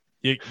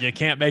 You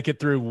can't make it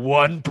through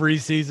one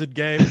preseason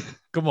game?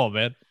 Come on,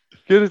 man.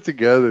 Get it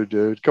together,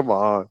 dude. Come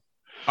on.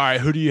 All right,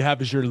 who do you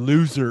have as your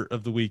loser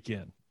of the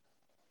weekend?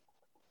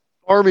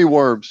 Army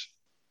worms.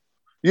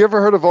 You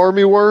ever heard of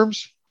army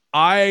worms?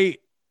 I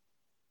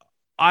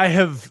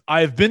have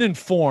been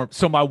informed.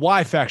 So my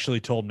wife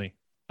actually told me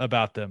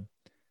about them.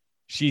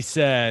 She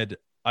said,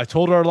 I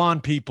told our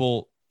lawn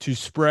people to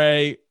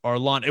spray our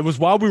lawn. It was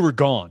while we were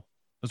gone.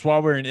 It was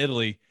while we were in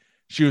Italy.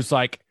 She was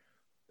like,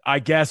 I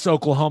guess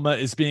Oklahoma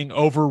is being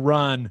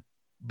overrun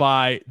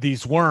by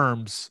these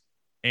worms.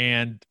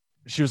 And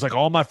she was like,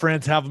 all my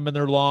friends have them in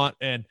their lawn.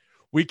 And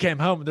we came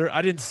home there.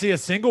 I didn't see a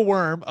single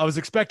worm. I was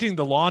expecting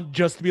the lawn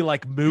just to be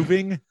like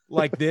moving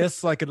like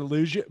this, like an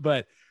illusion,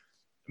 but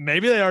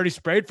maybe they already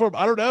sprayed for them.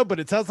 I don't know, but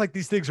it sounds like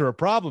these things are a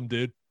problem,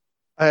 dude.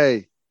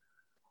 Hey,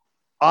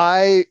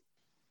 I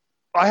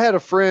had a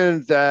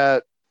friend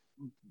that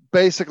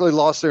basically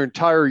lost their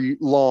entire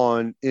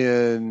lawn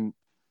in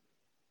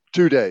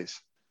 2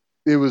 days.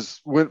 It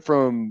went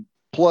from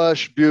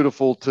plush,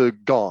 beautiful to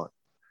gone.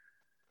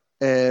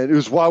 And it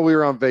was while we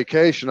were on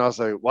vacation. I was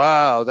like,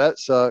 wow, that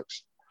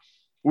sucks.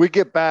 We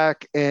get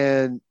back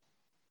and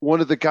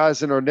one of the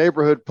guys in our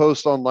neighborhood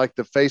posts on like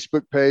the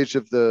Facebook page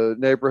of the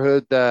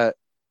neighborhood that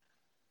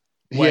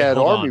he had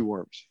army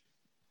worms.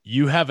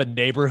 You have a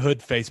neighborhood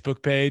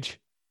Facebook page?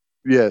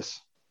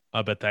 Yes.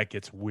 I bet that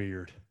gets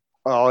weird.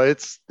 Oh,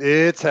 it's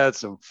had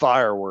some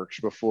fireworks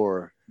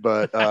before,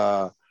 but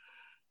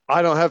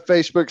I don't have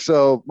Facebook,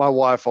 so my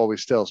wife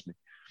always tells me.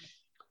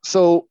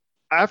 So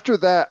after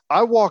that,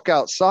 I walk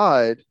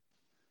outside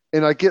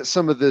and I get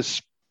some of the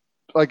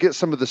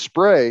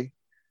spray.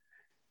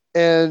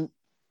 And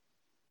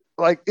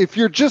like, if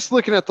you're just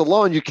looking at the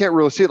lawn, you can't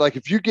really see it. Like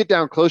if you get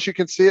down close, you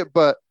can see it,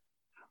 but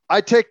I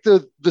take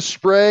the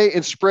spray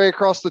and spray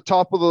across the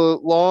top of the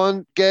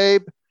lawn,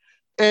 Gabe,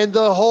 and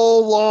the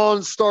whole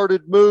lawn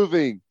started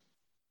moving.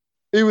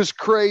 It was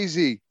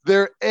crazy.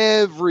 They're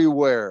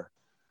everywhere.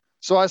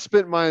 So I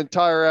spent my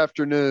entire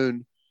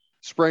afternoon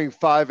spraying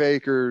 5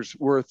 acres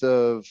worth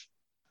of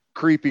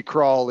creepy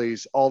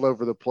crawlies all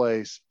over the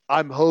place.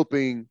 I'm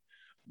hoping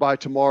by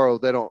tomorrow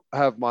they don't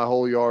have my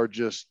whole yard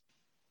just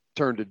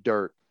turned to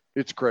dirt.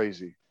 It's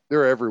crazy.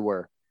 They're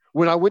everywhere.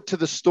 When I went to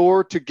the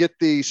store to get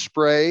the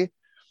spray,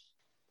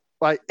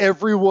 like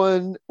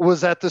everyone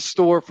was at the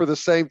store for the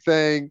same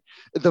thing.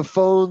 The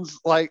phones,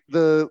 like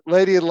the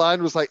lady in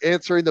line was like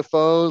answering the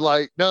phone,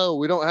 like, no,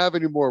 we don't have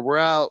any more. We're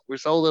out. We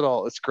sold it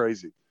all. It's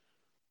crazy.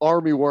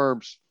 Army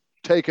worms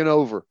taking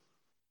over.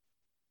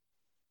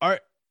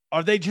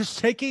 Are they just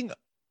taking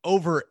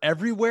over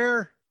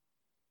everywhere?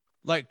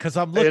 Like, because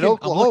I'm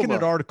looking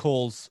at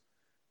articles.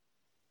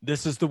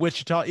 This is the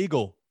Wichita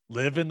Eagle.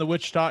 live in the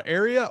Wichita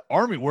area,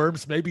 army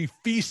worms may be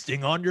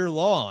feasting on your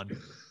lawn.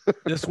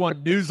 This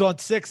one, News on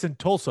 6 in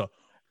Tulsa.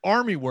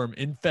 Army worm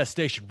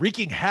infestation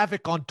wreaking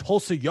havoc on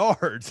Tulsa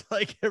yards.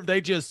 Like, are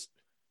they just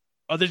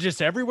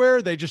everywhere?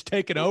 Are they just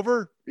taking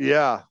over?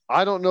 Yeah.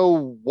 I don't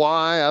know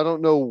why. I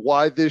don't know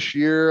why this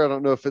year. I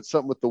don't know if it's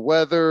something with the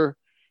weather,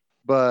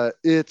 but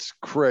it's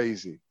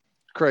crazy.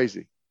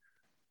 Crazy.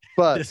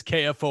 But this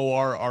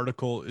KFOR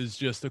article is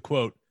just a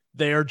quote.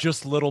 They are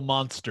just little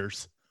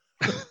monsters.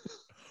 just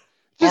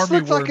Army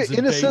looks like worms an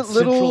innocent invade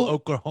central little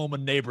Oklahoma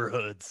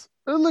neighborhoods.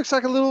 It looks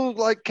like a little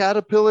like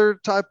caterpillar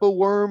type of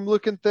worm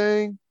looking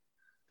thing.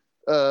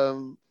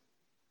 It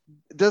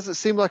doesn't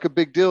seem like a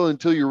big deal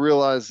until you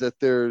realize that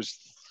there's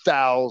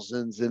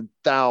thousands and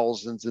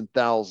thousands and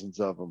thousands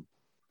of them.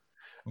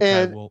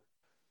 Okay, and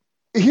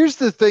here's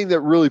the thing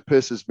that really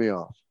pisses me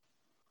off.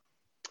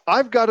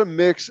 I've got a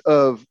mix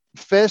of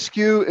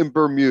fescue and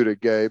Bermuda,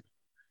 Gabe.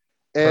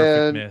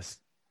 Perfect miss.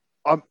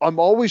 I'm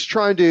always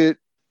trying to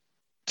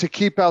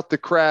keep out the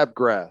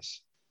crabgrass.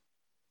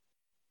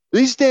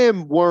 These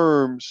damn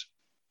worms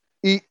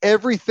eat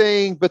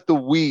everything but the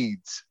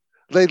weeds.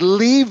 They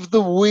leave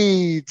the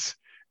weeds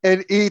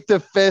and eat the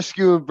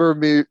fescue and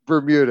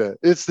Bermuda.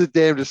 It's the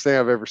damnedest thing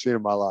I've ever seen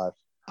in my life.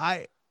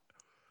 I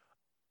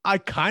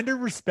kind of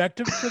respect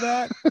him for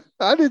that.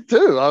 I did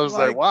too. I was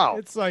like, wow.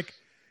 It's like,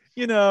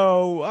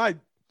 I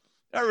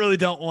really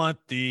don't want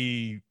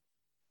the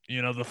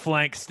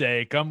flank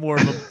steak. I'm more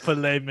of a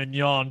filet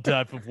mignon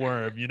type of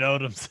worm. You know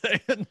what I'm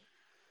saying?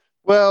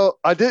 Well,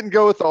 I didn't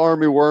go with the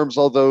army worms,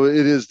 although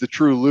it is the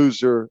true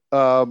loser.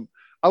 I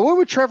went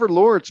with Trevor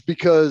Lawrence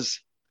because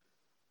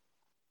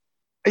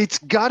it's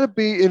got to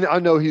be, and I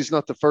know he's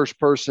not the first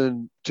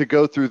person to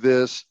go through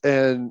this,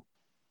 and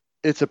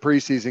it's a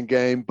preseason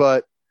game,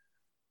 but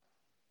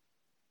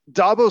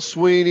Dabo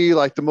Sweeney,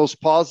 like the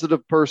most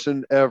positive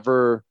person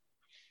ever,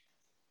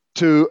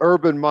 to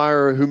Urban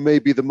Meyer, who may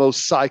be the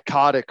most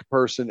psychotic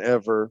person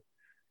ever.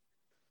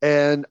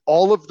 And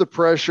all of the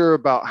pressure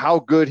about how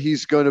good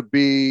he's going to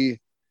be.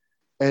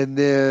 And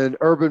then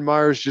Urban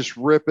Meyer's just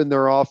ripping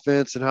their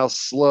offense and how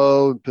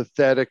slow and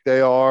pathetic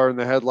they are. And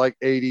they had like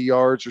 80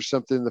 yards or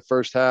something in the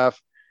first half.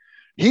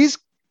 Even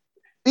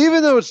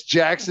though it's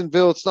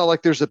Jacksonville, it's not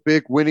like there's a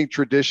big winning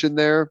tradition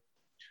there.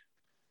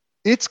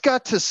 It's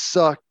got to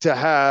suck to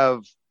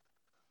have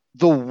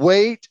the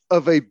weight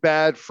of a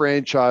bad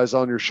franchise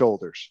on your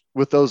shoulders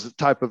with those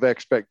type of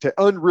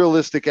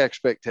unrealistic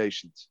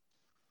expectations.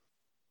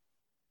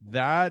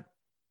 And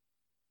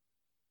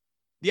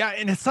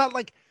it's not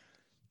like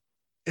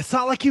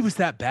he was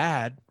that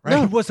bad, right?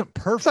 No, he wasn't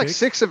perfect.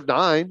 It's like 6 of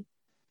 9.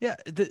 Yeah.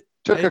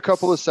 Took a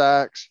couple of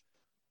sacks.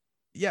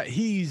 Yeah.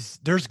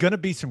 There's going to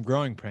be some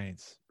growing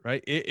pains,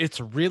 right?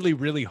 It's really,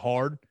 really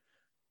hard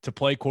to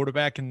play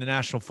quarterback in the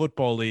National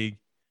Football League.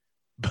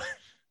 But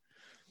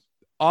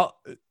I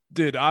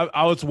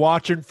was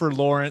watching for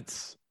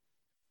Lawrence,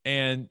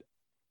 and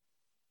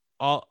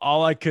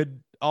all I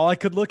could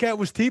look at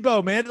was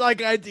Tebow, man.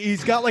 Like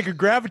he's got like a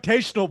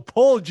gravitational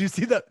pull. Did you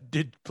see that?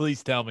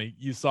 Please tell me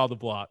you saw the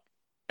block.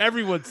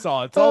 Everyone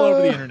saw it. It's all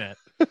over the internet.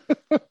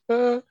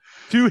 To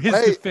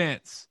his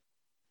defense,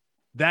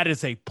 that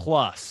is a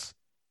plus.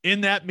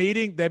 In that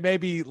meeting, they may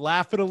be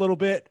laughing a little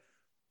bit,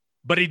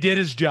 but he did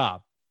his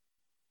job.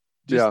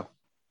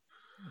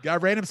 Guy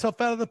ran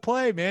himself out of the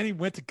play, man. He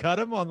went to cut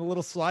him on the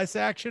little slice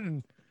action,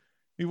 and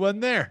he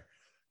wasn't there.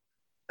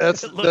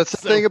 That's the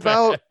thing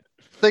about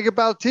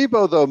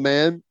Tebow, though,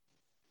 man.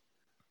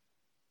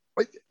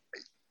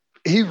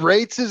 He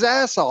rates his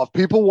ass off.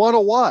 People want to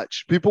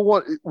watch. People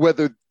want,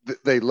 whether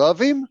they love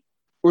him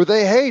or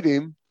they hate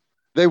him,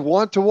 they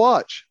want to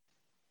watch.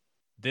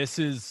 This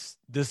is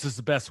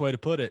the best way to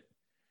put it.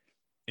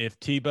 If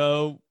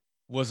Tebow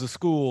was a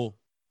school,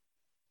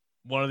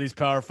 one of these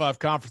Power 5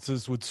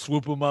 conferences would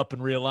swoop him up in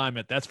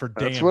realignment. That's for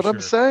damn sure. That's what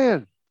I'm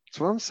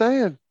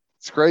saying.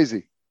 It's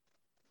crazy.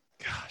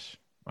 Gosh.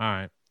 All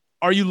right.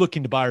 Are you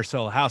looking to buy or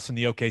sell a house in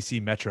the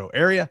OKC metro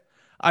area?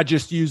 I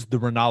just used the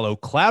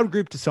Ronaldo Cloud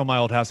Group to sell my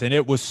old house, and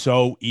it was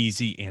so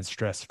easy and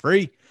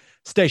stress-free.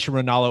 Stacia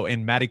Ronaldo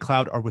and Maddie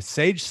Cloud are with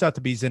Sage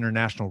Sotheby's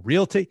International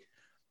Realty.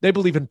 They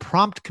believe in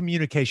prompt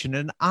communication,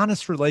 an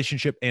honest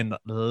relationship, and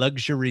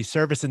luxury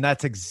service, and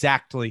that's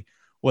exactly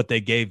what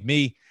they gave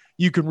me.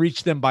 You can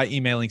reach them by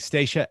emailing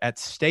Stacia at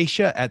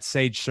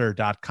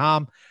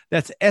sagesir.com.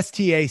 That's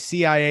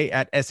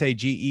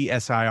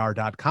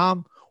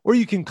STACIA@SAGESIR.com. Or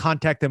you can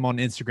contact them on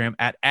Instagram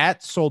at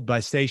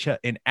 @soldbystacia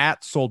and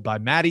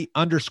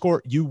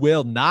 @soldbymaddie_. You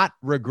will not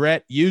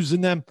regret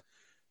using them.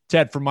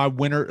 Ted, for my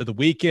winner of the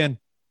weekend,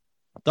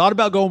 thought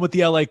about going with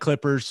the LA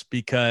Clippers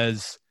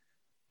because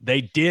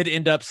they did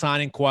end up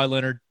signing Kawhi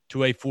Leonard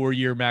to a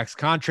 4-year max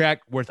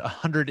contract worth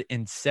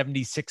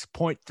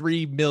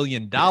 $176.3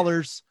 million.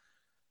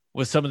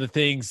 With some of the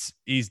things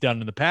he's done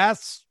in the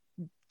past,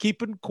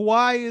 keeping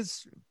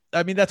Kawhi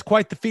that's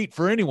quite the feat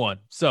for anyone.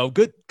 So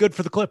good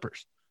for the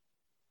Clippers.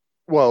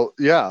 Well,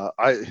 yeah,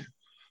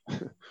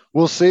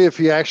 we'll see if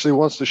he actually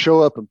wants to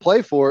show up and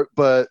play for it.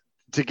 But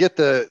to get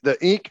the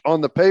ink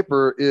on the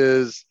paper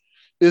is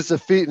a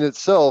feat in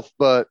itself.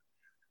 But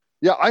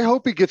Yeah, I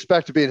hope he gets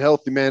back to being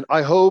healthy, man.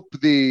 I hope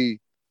the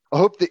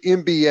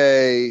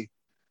NBA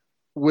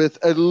with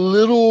a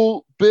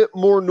little bit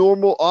more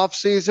normal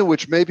offseason,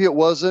 which maybe it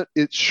wasn't,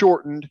 it's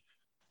shortened,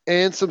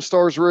 and some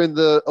stars were in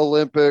the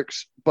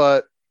Olympics,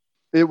 but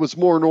it was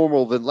more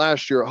normal than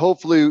last year.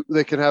 Hopefully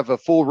they can have a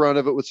full run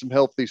of it with some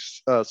healthy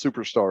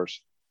superstars.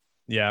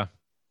 Yeah.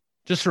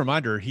 Just a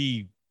reminder,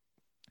 he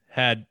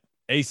had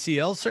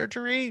ACL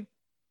surgery.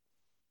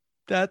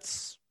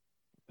 That's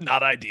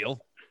not ideal.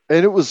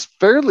 And it was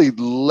fairly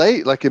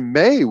late, like in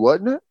May,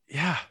 wasn't it?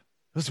 Yeah,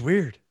 it was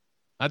weird.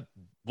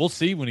 We'll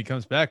see when he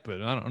comes back,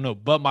 but I don't know.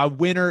 But my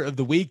winner of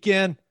the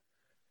weekend,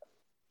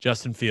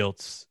 Justin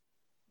Fields.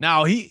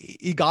 Now,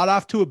 he got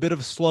off to a bit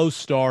of a slow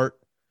start,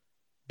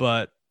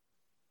 but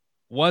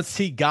once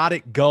he got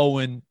it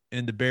going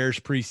in the Bears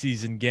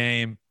preseason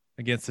game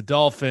against the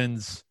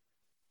Dolphins,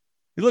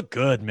 he looked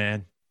good,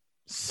 man.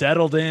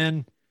 Settled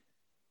in,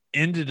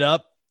 ended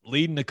up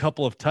leading a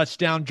couple of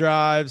touchdown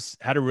drives,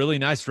 had a really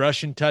nice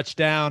rushing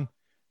touchdown,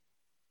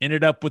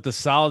 ended up with a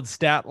solid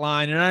stat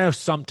line. And I know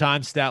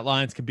sometimes stat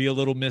lines can be a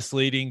little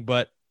misleading,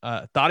 but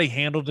thought he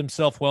handled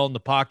himself well in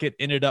the pocket,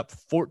 ended up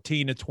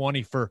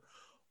 14-20 for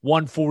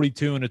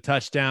 142 and a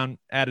touchdown,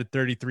 added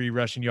 33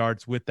 rushing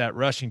yards with that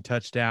rushing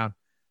touchdown.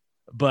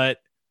 But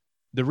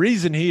the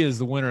reason he is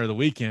the winner of the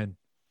weekend,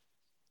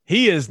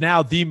 he is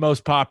now the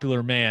most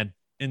popular man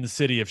in the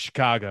city of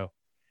Chicago.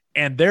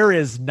 And there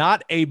is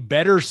not a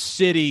better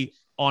city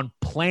on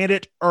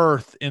planet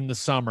Earth in the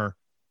summer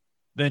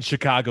than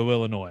Chicago,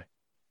 Illinois.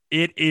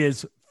 It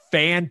is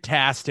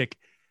fantastic.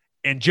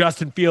 And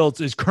Justin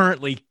Fields is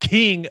currently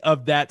king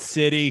of that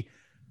city.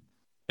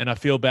 And I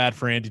feel bad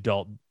for Andy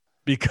Dalton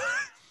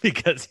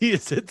because he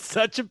is in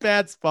such a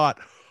bad spot.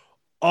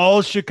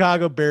 All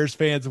Chicago Bears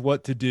fans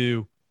want to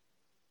do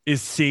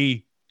is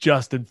see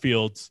Justin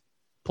Fields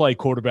play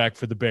quarterback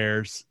for the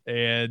Bears.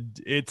 And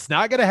it's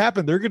not going to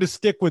happen. They're going to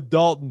stick with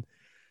Dalton.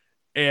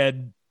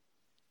 And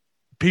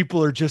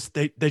people are just,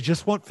 they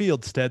just want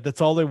Fields, Ted.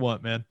 That's all they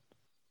want, man.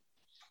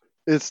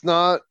 It's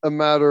not a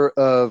matter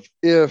of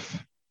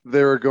if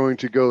they're going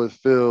to go with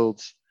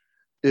Fields.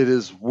 It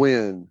is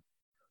when.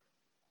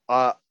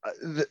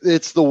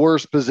 It's the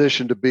worst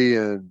position to be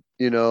in,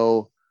 you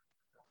know.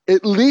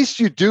 At least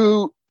you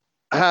do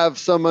have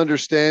some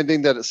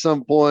understanding that at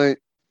some point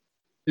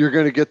you're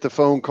going to get the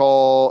phone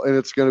call and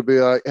it's going to be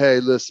like, hey,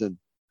 listen,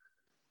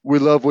 we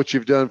love what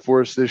you've done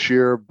for us this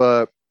year,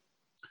 but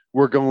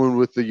we're going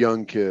with the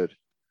young kid.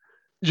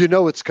 You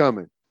know it's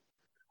coming.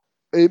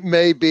 It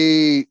may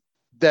be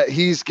that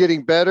he's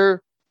getting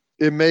better.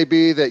 It may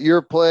be that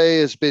your play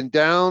has been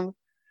down.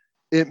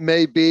 It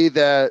may be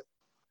that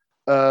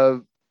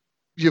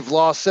you've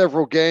lost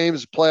several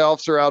games,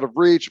 playoffs are out of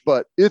reach,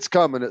 but it's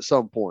coming at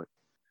some point.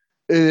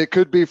 And it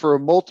could be for a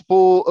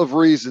multiple of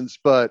reasons,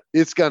 but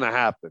it's going to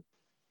happen.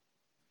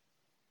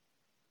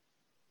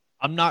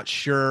 I'm not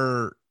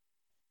sure.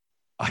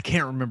 I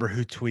can't remember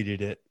who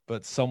tweeted it,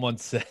 but someone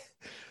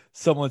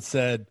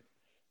said,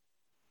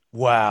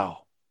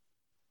 wow,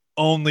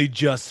 only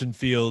Justin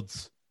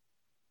Fields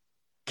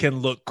can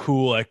look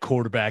cool at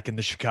quarterback in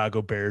the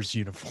Chicago Bears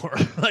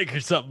uniform, like, or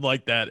something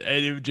like that.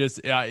 And it just,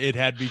 it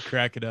had me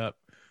cracking up,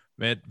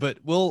 man. But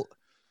we'll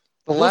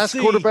last see.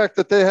 Quarterback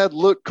that they had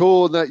look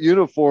cool in that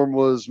uniform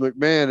was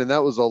McMahon, and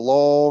that was a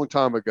long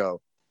time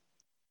ago.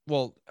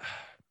 Well,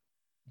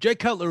 Jay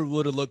Cutler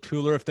would have looked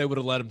cooler if they would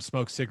have let him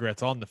smoke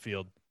cigarettes on the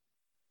field.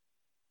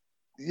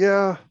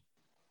 Yeah.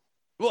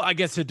 Well, I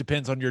guess it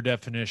depends on your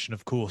definition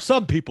of cool.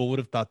 Some people would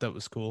have thought that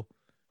was cool.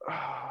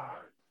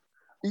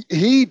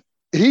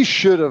 He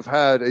should have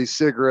had a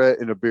cigarette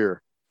and a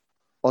beer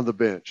on the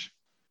bench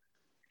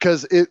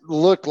because it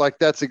looked like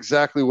that's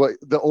exactly what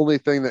the only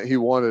thing that he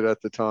wanted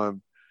at the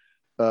time.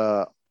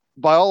 By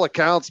all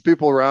accounts,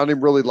 people around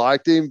him really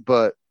liked him,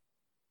 but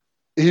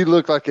he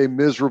looked like a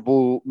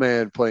miserable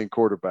man playing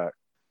quarterback.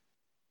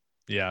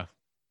 Yeah.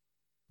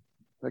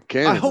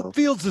 I hope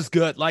Fields is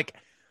good. Like,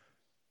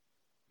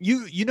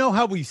 you know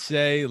how we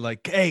say,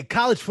 like, hey,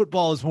 college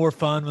football is more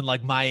fun when,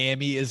 like,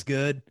 Miami is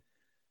good.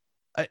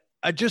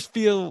 I just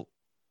feel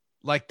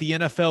like the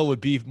NFL would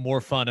be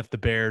more fun if the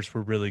Bears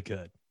were really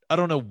good. I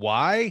don't know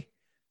why,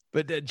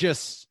 but it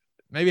just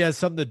maybe it has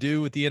something to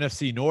do with the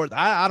NFC North.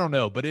 I don't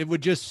know, but it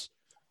would just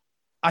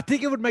 – I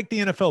think it would make the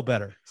NFL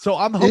better. So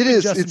I'm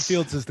hoping Justin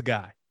Fields is the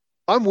guy.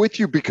 I'm with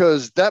you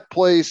because that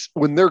place,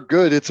 when they're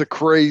good, it's a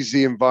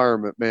crazy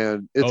environment,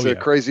 man. It's a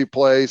crazy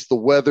place. The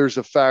weather's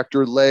a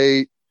factor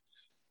late,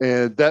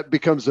 and that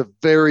becomes a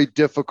very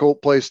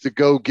difficult place to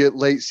go get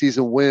late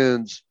season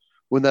wins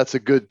when that's a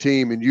good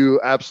team, and you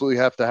absolutely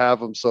have to have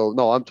them. So,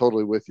 no, I'm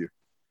totally with you.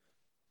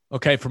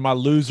 Okay, for my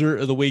loser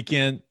of the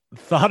weekend,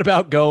 thought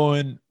about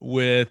going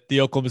with the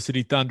Oklahoma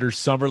City Thunder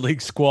Summer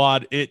League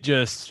squad. It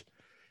just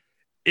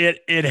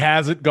it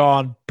hasn't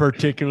gone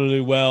particularly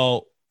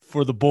well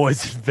for the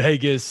boys in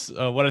Vegas.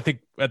 What I think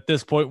at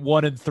this point,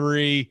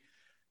 1-3.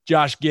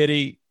 Josh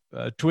Giddey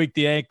tweaked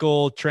the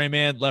ankle. Trey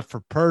Mann left for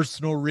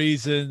personal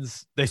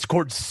reasons. They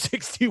scored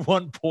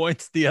 61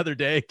 points the other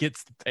day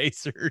against the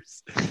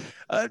Pacers.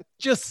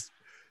 Just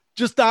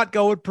just not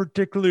going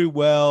particularly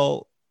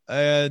well.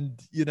 And,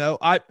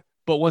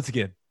 but once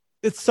again,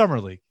 it's Summer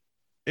League.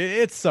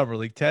 It's Summer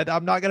League, Ted.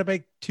 I'm not going to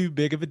make too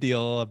big of a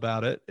deal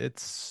about it.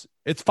 It's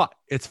fine.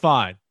 It's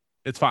fine.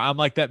 It's fine. I'm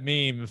like that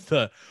meme.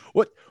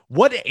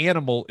 What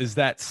animal is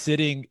that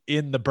sitting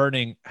in the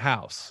burning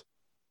house?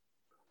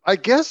 I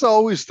guess I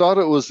always thought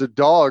it was a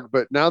dog,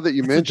 but now that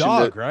you mentioned a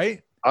dog, it,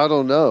 right? I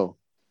don't know.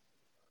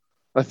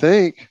 I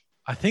think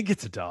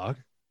it's a dog.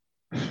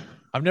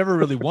 I've never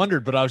really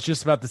wondered, but I was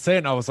just about to say it,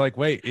 and I was like,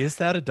 wait, is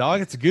that a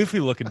dog? It's a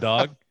goofy looking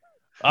dog.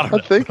 I don't know.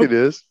 I think it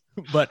is.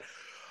 But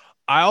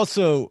I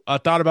also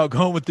thought about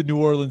going with the New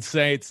Orleans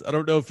Saints. I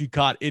don't know if you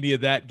caught any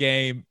of that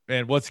game.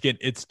 And once again,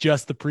 it's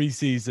just the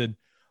preseason,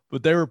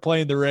 but they were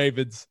playing the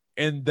Ravens,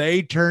 and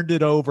they turned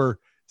it over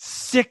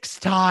 6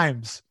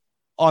 times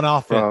on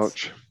offense.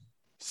 Ouch.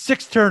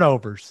 6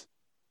 turnovers.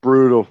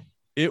 Brutal.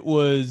 It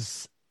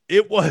was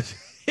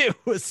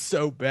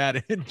so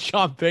bad. And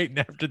Sean Payton,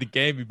 after the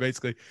game,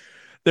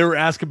 they were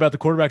asking about the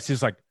quarterbacks.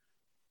 He's like,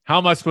 how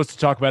am I supposed to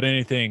talk about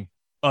anything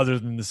other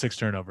than the 6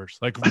 turnovers?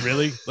 Like,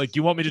 really? Like,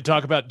 you want me to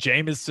talk about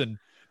Jameis and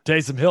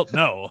Taysom Hill?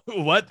 No.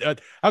 What?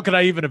 How could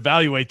I even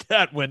evaluate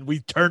that when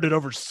we turned it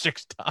over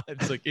 6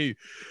 times? Like,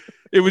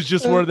 it was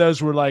just one of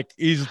those where, like,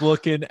 he's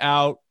looking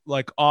out,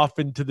 like, off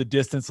into the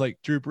distance, like,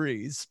 Drew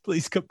Brees,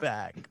 please come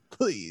back.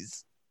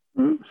 Please.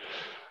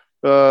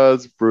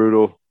 It's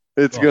brutal.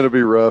 It's going to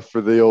be rough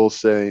for the old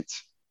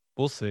Saints.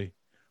 We'll see.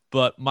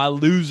 But my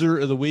loser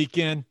of the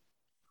weekend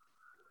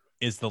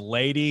is the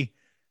lady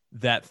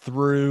that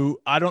threw,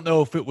 I don't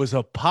know if it was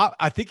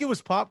I think it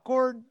was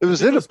popcorn. It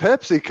was in a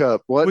Pepsi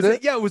cup, wasn't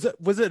it? Yeah, was it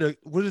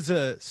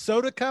a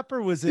soda cup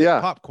or was it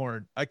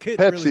popcorn? I couldn't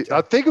Pepsi. Really tell.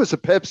 I think it was a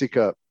Pepsi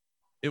cup.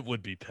 It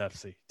would be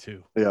Pepsi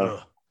too. Yeah.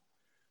 Ugh.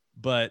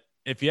 But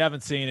if you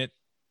haven't seen it,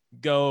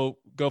 go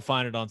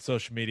find it on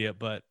social media.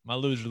 But my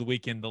loser of the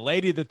weekend, the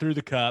lady that threw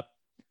the cup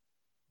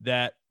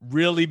that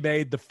really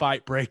made the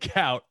fight break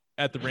out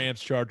at the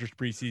Rams-Chargers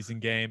preseason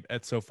game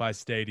at SoFi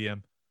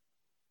Stadium.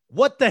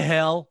 What the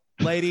hell,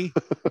 lady?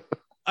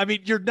 I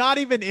mean, you're not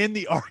even in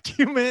the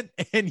argument,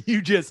 and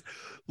you just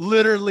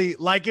literally,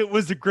 like it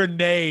was a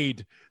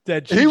grenade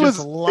that she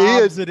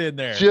lobs it in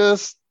there.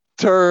 Just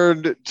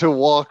turned to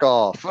walk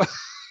off.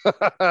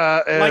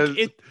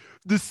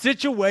 The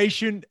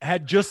situation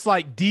had just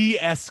like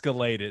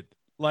de-escalated.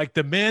 Like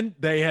the men,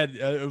 they had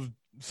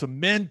some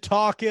men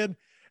talking,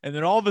 and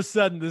then all of a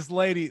sudden this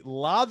lady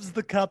lobs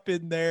the cup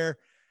in there,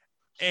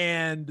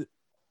 and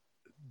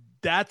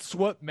that's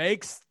what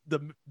makes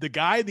the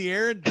guy in the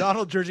Aaron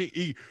Donald jersey,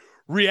 he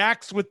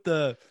reacts with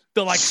the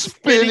like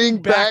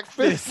spinning back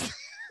fist.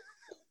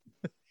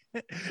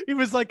 It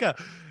was like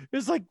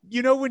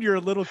when you're a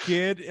little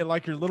kid and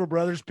like your little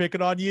brother's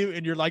picking on you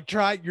and you're like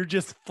you're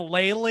just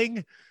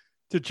flailing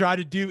to try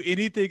to do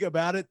anything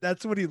about it.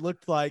 That's what he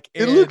looked like.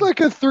 It looked like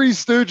a Three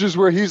Stooges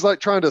where he's like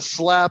trying to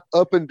slap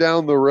up and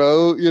down the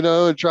row,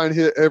 and try and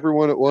hit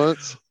everyone at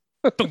once.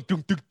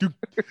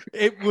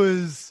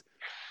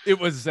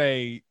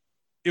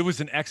 It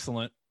was an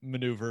excellent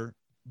maneuver,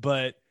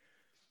 but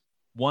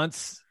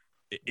once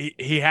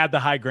he had the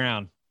high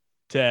ground,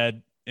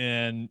 Ted,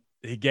 and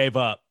he gave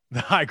up the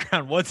high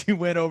ground. Once he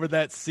went over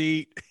that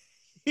seat,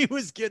 he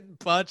was getting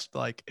punched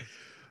like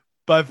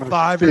by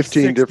 5 or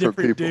 6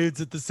 different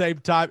dudes at the same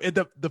time. And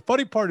the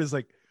funny part is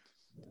like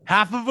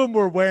half of them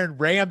were wearing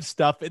Rams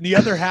stuff and the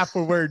other half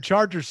were wearing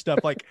Chargers stuff.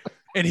 Like,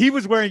 and he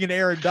was wearing an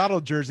Aaron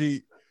Donald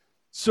jersey.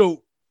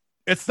 So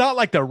it's not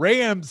like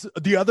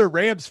the other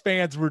Rams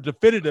fans were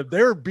definitive.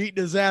 They were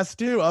beating his ass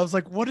too. I was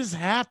like, what is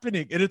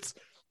happening? And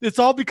it's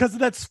all because of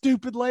that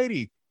stupid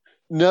lady.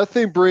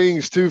 Nothing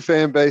brings 2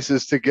 fan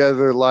bases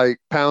together like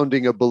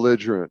pounding a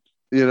belligerent.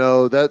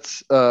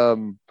 That's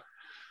the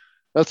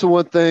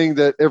one thing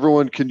that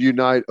everyone can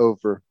unite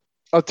over.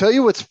 I'll tell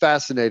you what's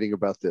fascinating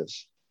about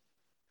this.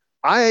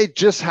 I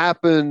just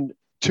happened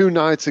 2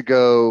 nights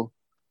ago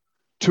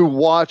to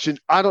watch, and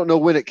I don't know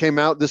when it came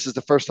out. This is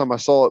the first time I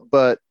saw it,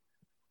 but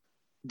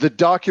the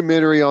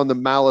documentary on the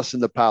Malice in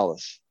the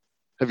Palace.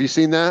 Have you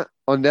seen that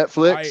on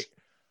Netflix?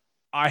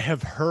 I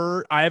have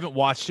heard, I haven't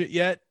watched it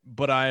yet,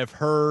 but I have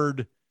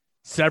heard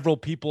several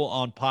people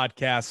on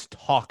podcasts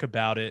talk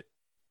about it,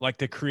 like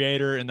the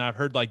creator, and I've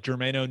heard like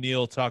Jermaine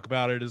O'Neal talk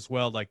about it as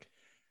well. Like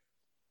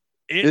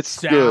it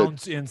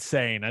sounds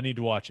insane. I need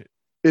to watch it.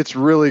 It's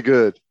really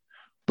good,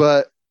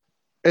 but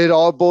it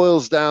all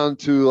boils down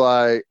to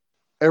like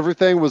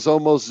everything was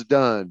almost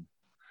done.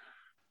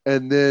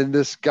 And then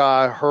this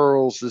guy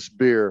hurls this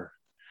beer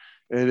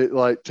and it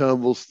like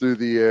tumbles through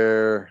the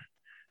air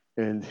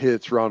and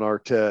hits Ron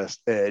Artest,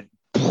 and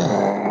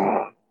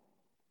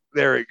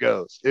there it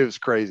goes. It was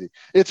crazy.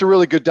 It's a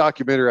really good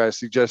documentary. I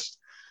suggest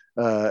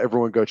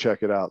everyone go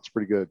check it out. It's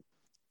pretty good.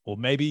 Well,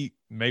 maybe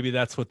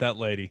that's what that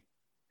lady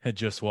had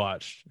just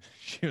watched.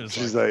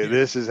 She's like,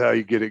 this is how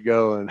you get it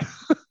going.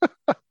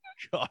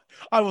 God,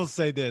 I will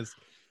say this.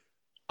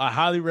 I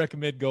highly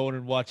recommend going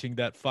and watching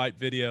that fight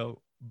video,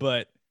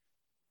 but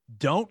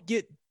don't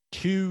get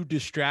too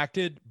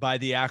distracted by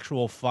the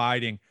actual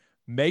fighting.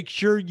 Make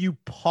sure you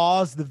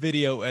pause the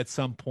video at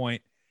some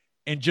point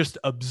and just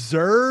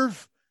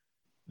observe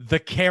the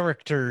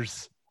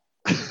characters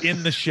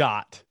in the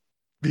shot,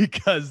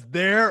 because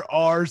there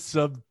are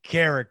some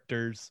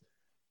characters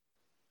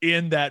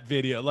in that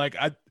video. Like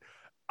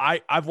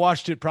I've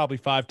watched it probably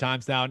 5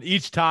 times now, and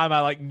each time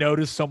I like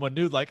notice someone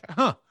new, like,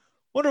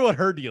 wonder what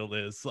her deal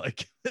is.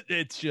 Like,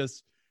 it's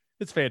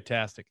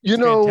fantastic.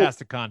 It's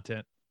fantastic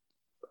content.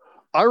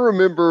 I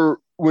remember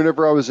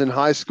whenever I was in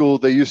high school,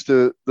 they used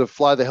to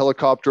fly the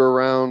helicopter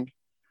around,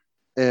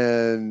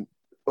 and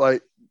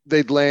like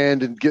they'd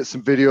land and get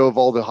some video of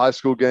all the high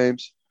school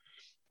games,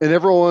 and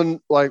everyone,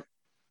 like,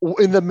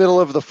 in the middle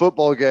of the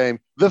football game,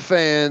 the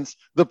fans,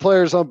 the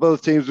players on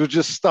both teams would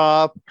just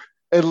stop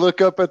and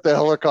look up at the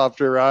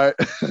helicopter, right?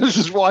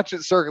 Just watch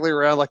it circling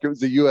around like it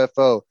was a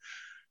UFO.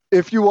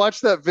 If you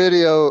watch that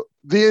video,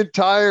 the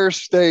entire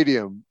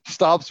stadium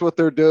stops what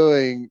they're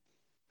doing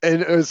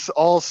and is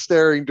all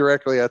staring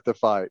directly at the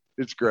fight.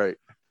 It's great.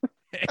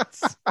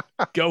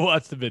 Go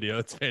watch the video.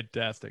 It's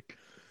fantastic.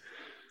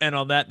 And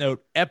on that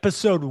note,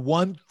 episode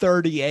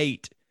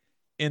 138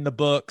 in the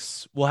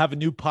books. We'll have a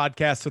new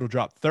podcast that'll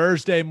drop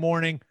Thursday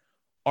morning.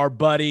 Our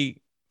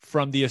buddy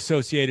from the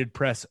Associated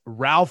Press,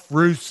 Ralph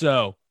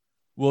Russo,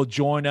 will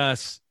join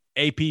us.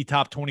 AP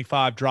Top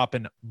 25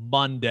 dropping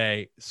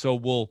Monday. So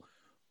we'll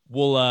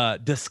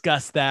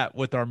discuss that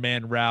with our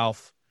man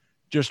Ralph.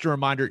 Just a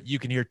reminder, you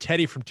can hear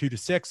Teddy from 2 to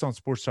 6 on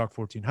Sports Talk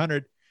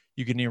 1400.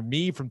 You can hear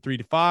me from 3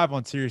 to 5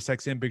 on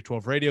SiriusXM Big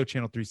 12 Radio,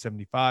 channel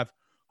 375.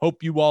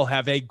 Hope you all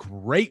have a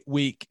great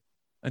week.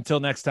 Until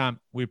next time,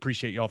 we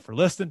appreciate y'all for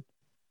listening,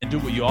 and do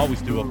what you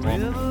always do,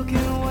 Oklahoma.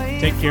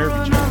 Take care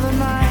of each other.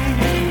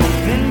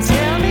 Then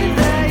tell me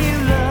that you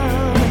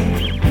love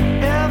me,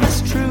 if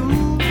it's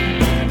true.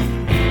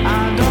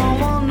 I don't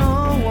want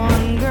no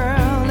one,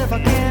 girl, if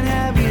I can't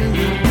have you.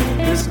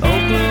 This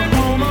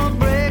Oklahoma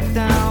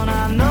breakdown,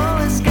 I know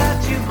it's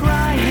got you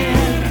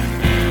crying.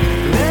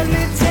 Let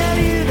me tell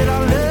you that I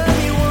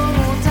love you one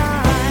more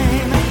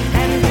time,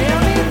 and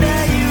tell me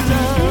that you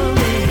love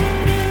me,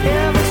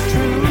 if it's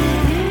true.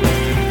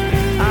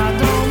 I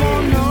don't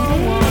want no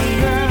one,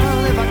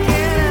 girl, if I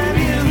can't have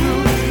you.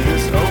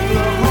 This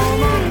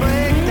Oklahoma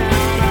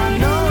breakdown, I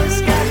know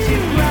it's got you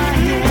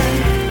crying.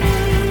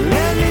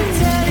 Let me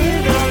tell you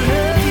that I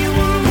love you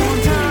one more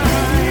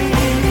time,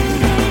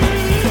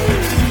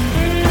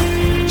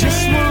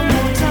 just one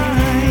more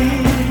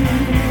time.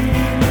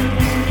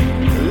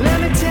 Let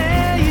me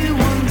tell you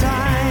one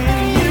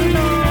time, you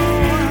know,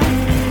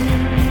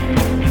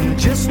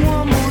 just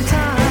one more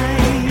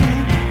time.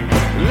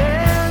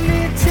 Let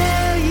me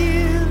tell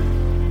you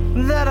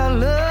that I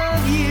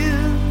love you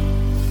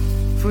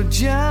for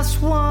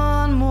just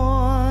one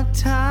more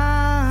time.